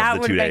transition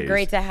of the 2 days. That would have been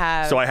great to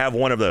have. So I have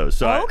one of those.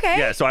 So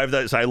so I have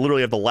that. So I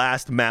literally have the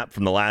last map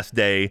from the last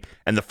day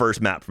and the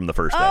first map from the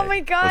first day. Oh my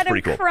God.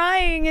 I'm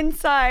crying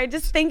inside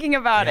just thinking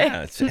about it.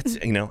 It's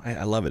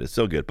I love it. It's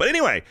so good. But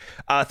anyway,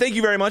 thank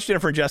you very much,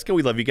 Jennifer and Jessica.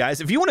 We love you guys.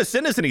 If you want to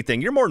send us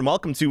anything, you're more than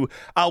welcome to.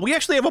 We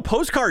actually have a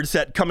postcard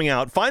set coming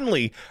out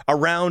finally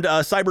around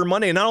Cyber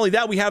Monday. And not only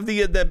that, we have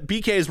the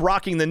BK is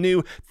rocking the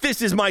new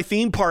 "This Is My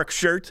Theme Park"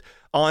 shirt.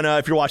 On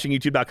if you're watching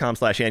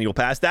youtube.com/annual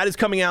pass, that is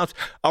coming out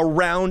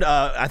around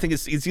I think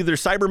it's either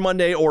Cyber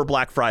Monday or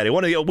Black Friday.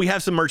 We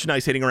have some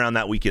merchandise hitting around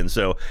that weekend,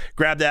 so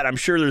grab that. I'm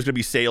sure there's going to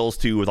be sales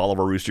too with all of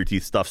our Rooster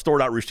Teeth stuff.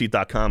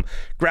 Store.roosterteeth.com.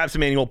 Grab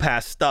some annual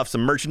pass stuff,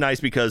 some merchandise,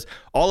 because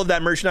all of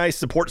that merchandise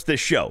supports this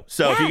show.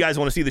 So if you guys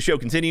want to see the show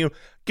continue,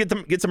 get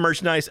some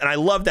merchandise. And I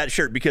love that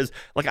shirt because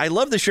I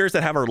love the shirts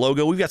that have our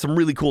logo. We've got some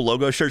really cool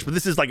logo shirts, but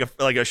this is like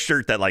a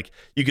shirt that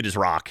you could just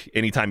rock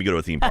anytime you go to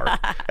a theme park.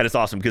 And it's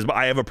awesome because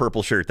I have a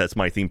purple shirt that's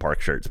my theme park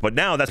shirts, but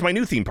now that's my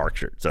new theme park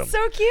shirt. So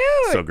cute.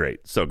 So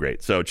great.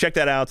 So check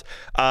that out.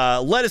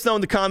 Let us know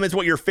in the comments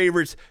what your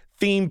favorite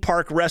theme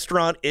park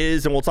restaurant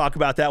is, and we'll talk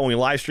about that when we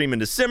live stream in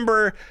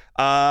December.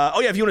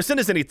 If you want to send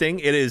us anything,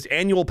 it is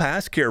Annual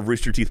Pass, care of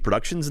Rooster Teeth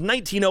Productions,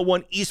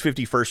 1901 East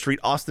 51st Street,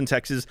 Austin,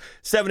 Texas,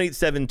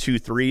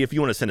 78723. If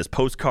you want to send us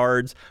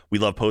postcards, we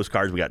love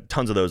postcards. We got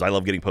tons of those. I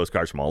love getting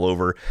postcards from all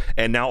over.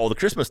 And now all the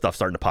Christmas stuff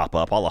starting to pop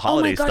up, all the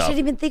holiday stuff. Oh my gosh, I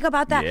didn't even think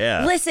about that.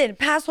 Yeah. Listen,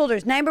 pass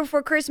holders, night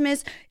before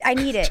Christmas, I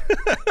need it.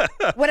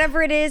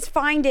 Whatever it is,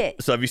 find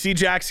it. So if you see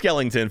Jack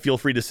Skellington, feel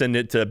free to send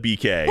it to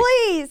BK.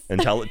 Please.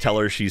 And tell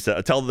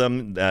her tell them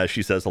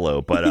she says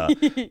hello. But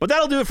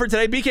that'll do it for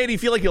today. BK, do you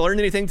feel like you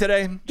learned anything today?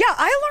 Yeah,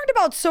 I learned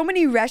about so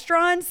many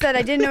restaurants that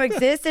I didn't know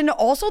exist. And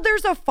also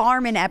there's a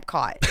farm in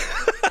Epcot.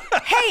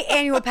 Hey,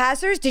 annual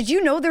passers, did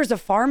you know there's a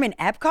farm in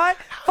Epcot?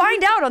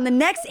 Find out on the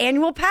next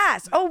annual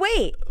pass. Oh,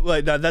 wait.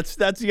 No, that's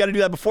you got to do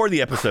that before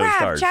the episode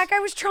starts. Jack, I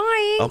was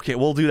trying. Okay,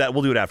 we'll do that.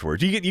 We'll do it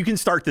afterwards. You can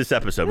start this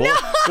episode. We'll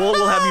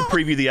have you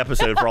preview the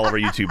episode for all of our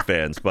YouTube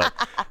fans. But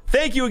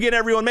thank you again,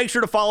 everyone. Make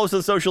sure to follow us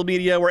on social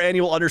media. We're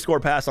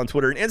annual_pass on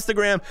Twitter and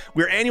Instagram.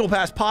 We're Annual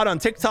Pass Pod on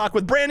TikTok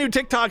with brand new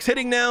TikToks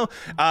hitting now.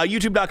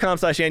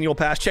 YouTube.com/annual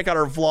pass. Check out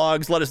our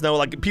vlogs. Let us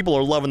know. People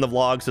are loving the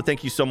vlogs. So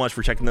thank you so much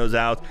for checking those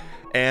out.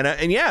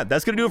 And yeah,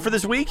 that's going to do it for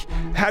this week.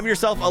 Have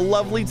yourself a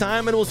lovely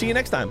time, and we'll see you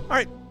next time. All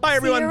right. Bye,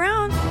 everyone. See you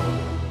around.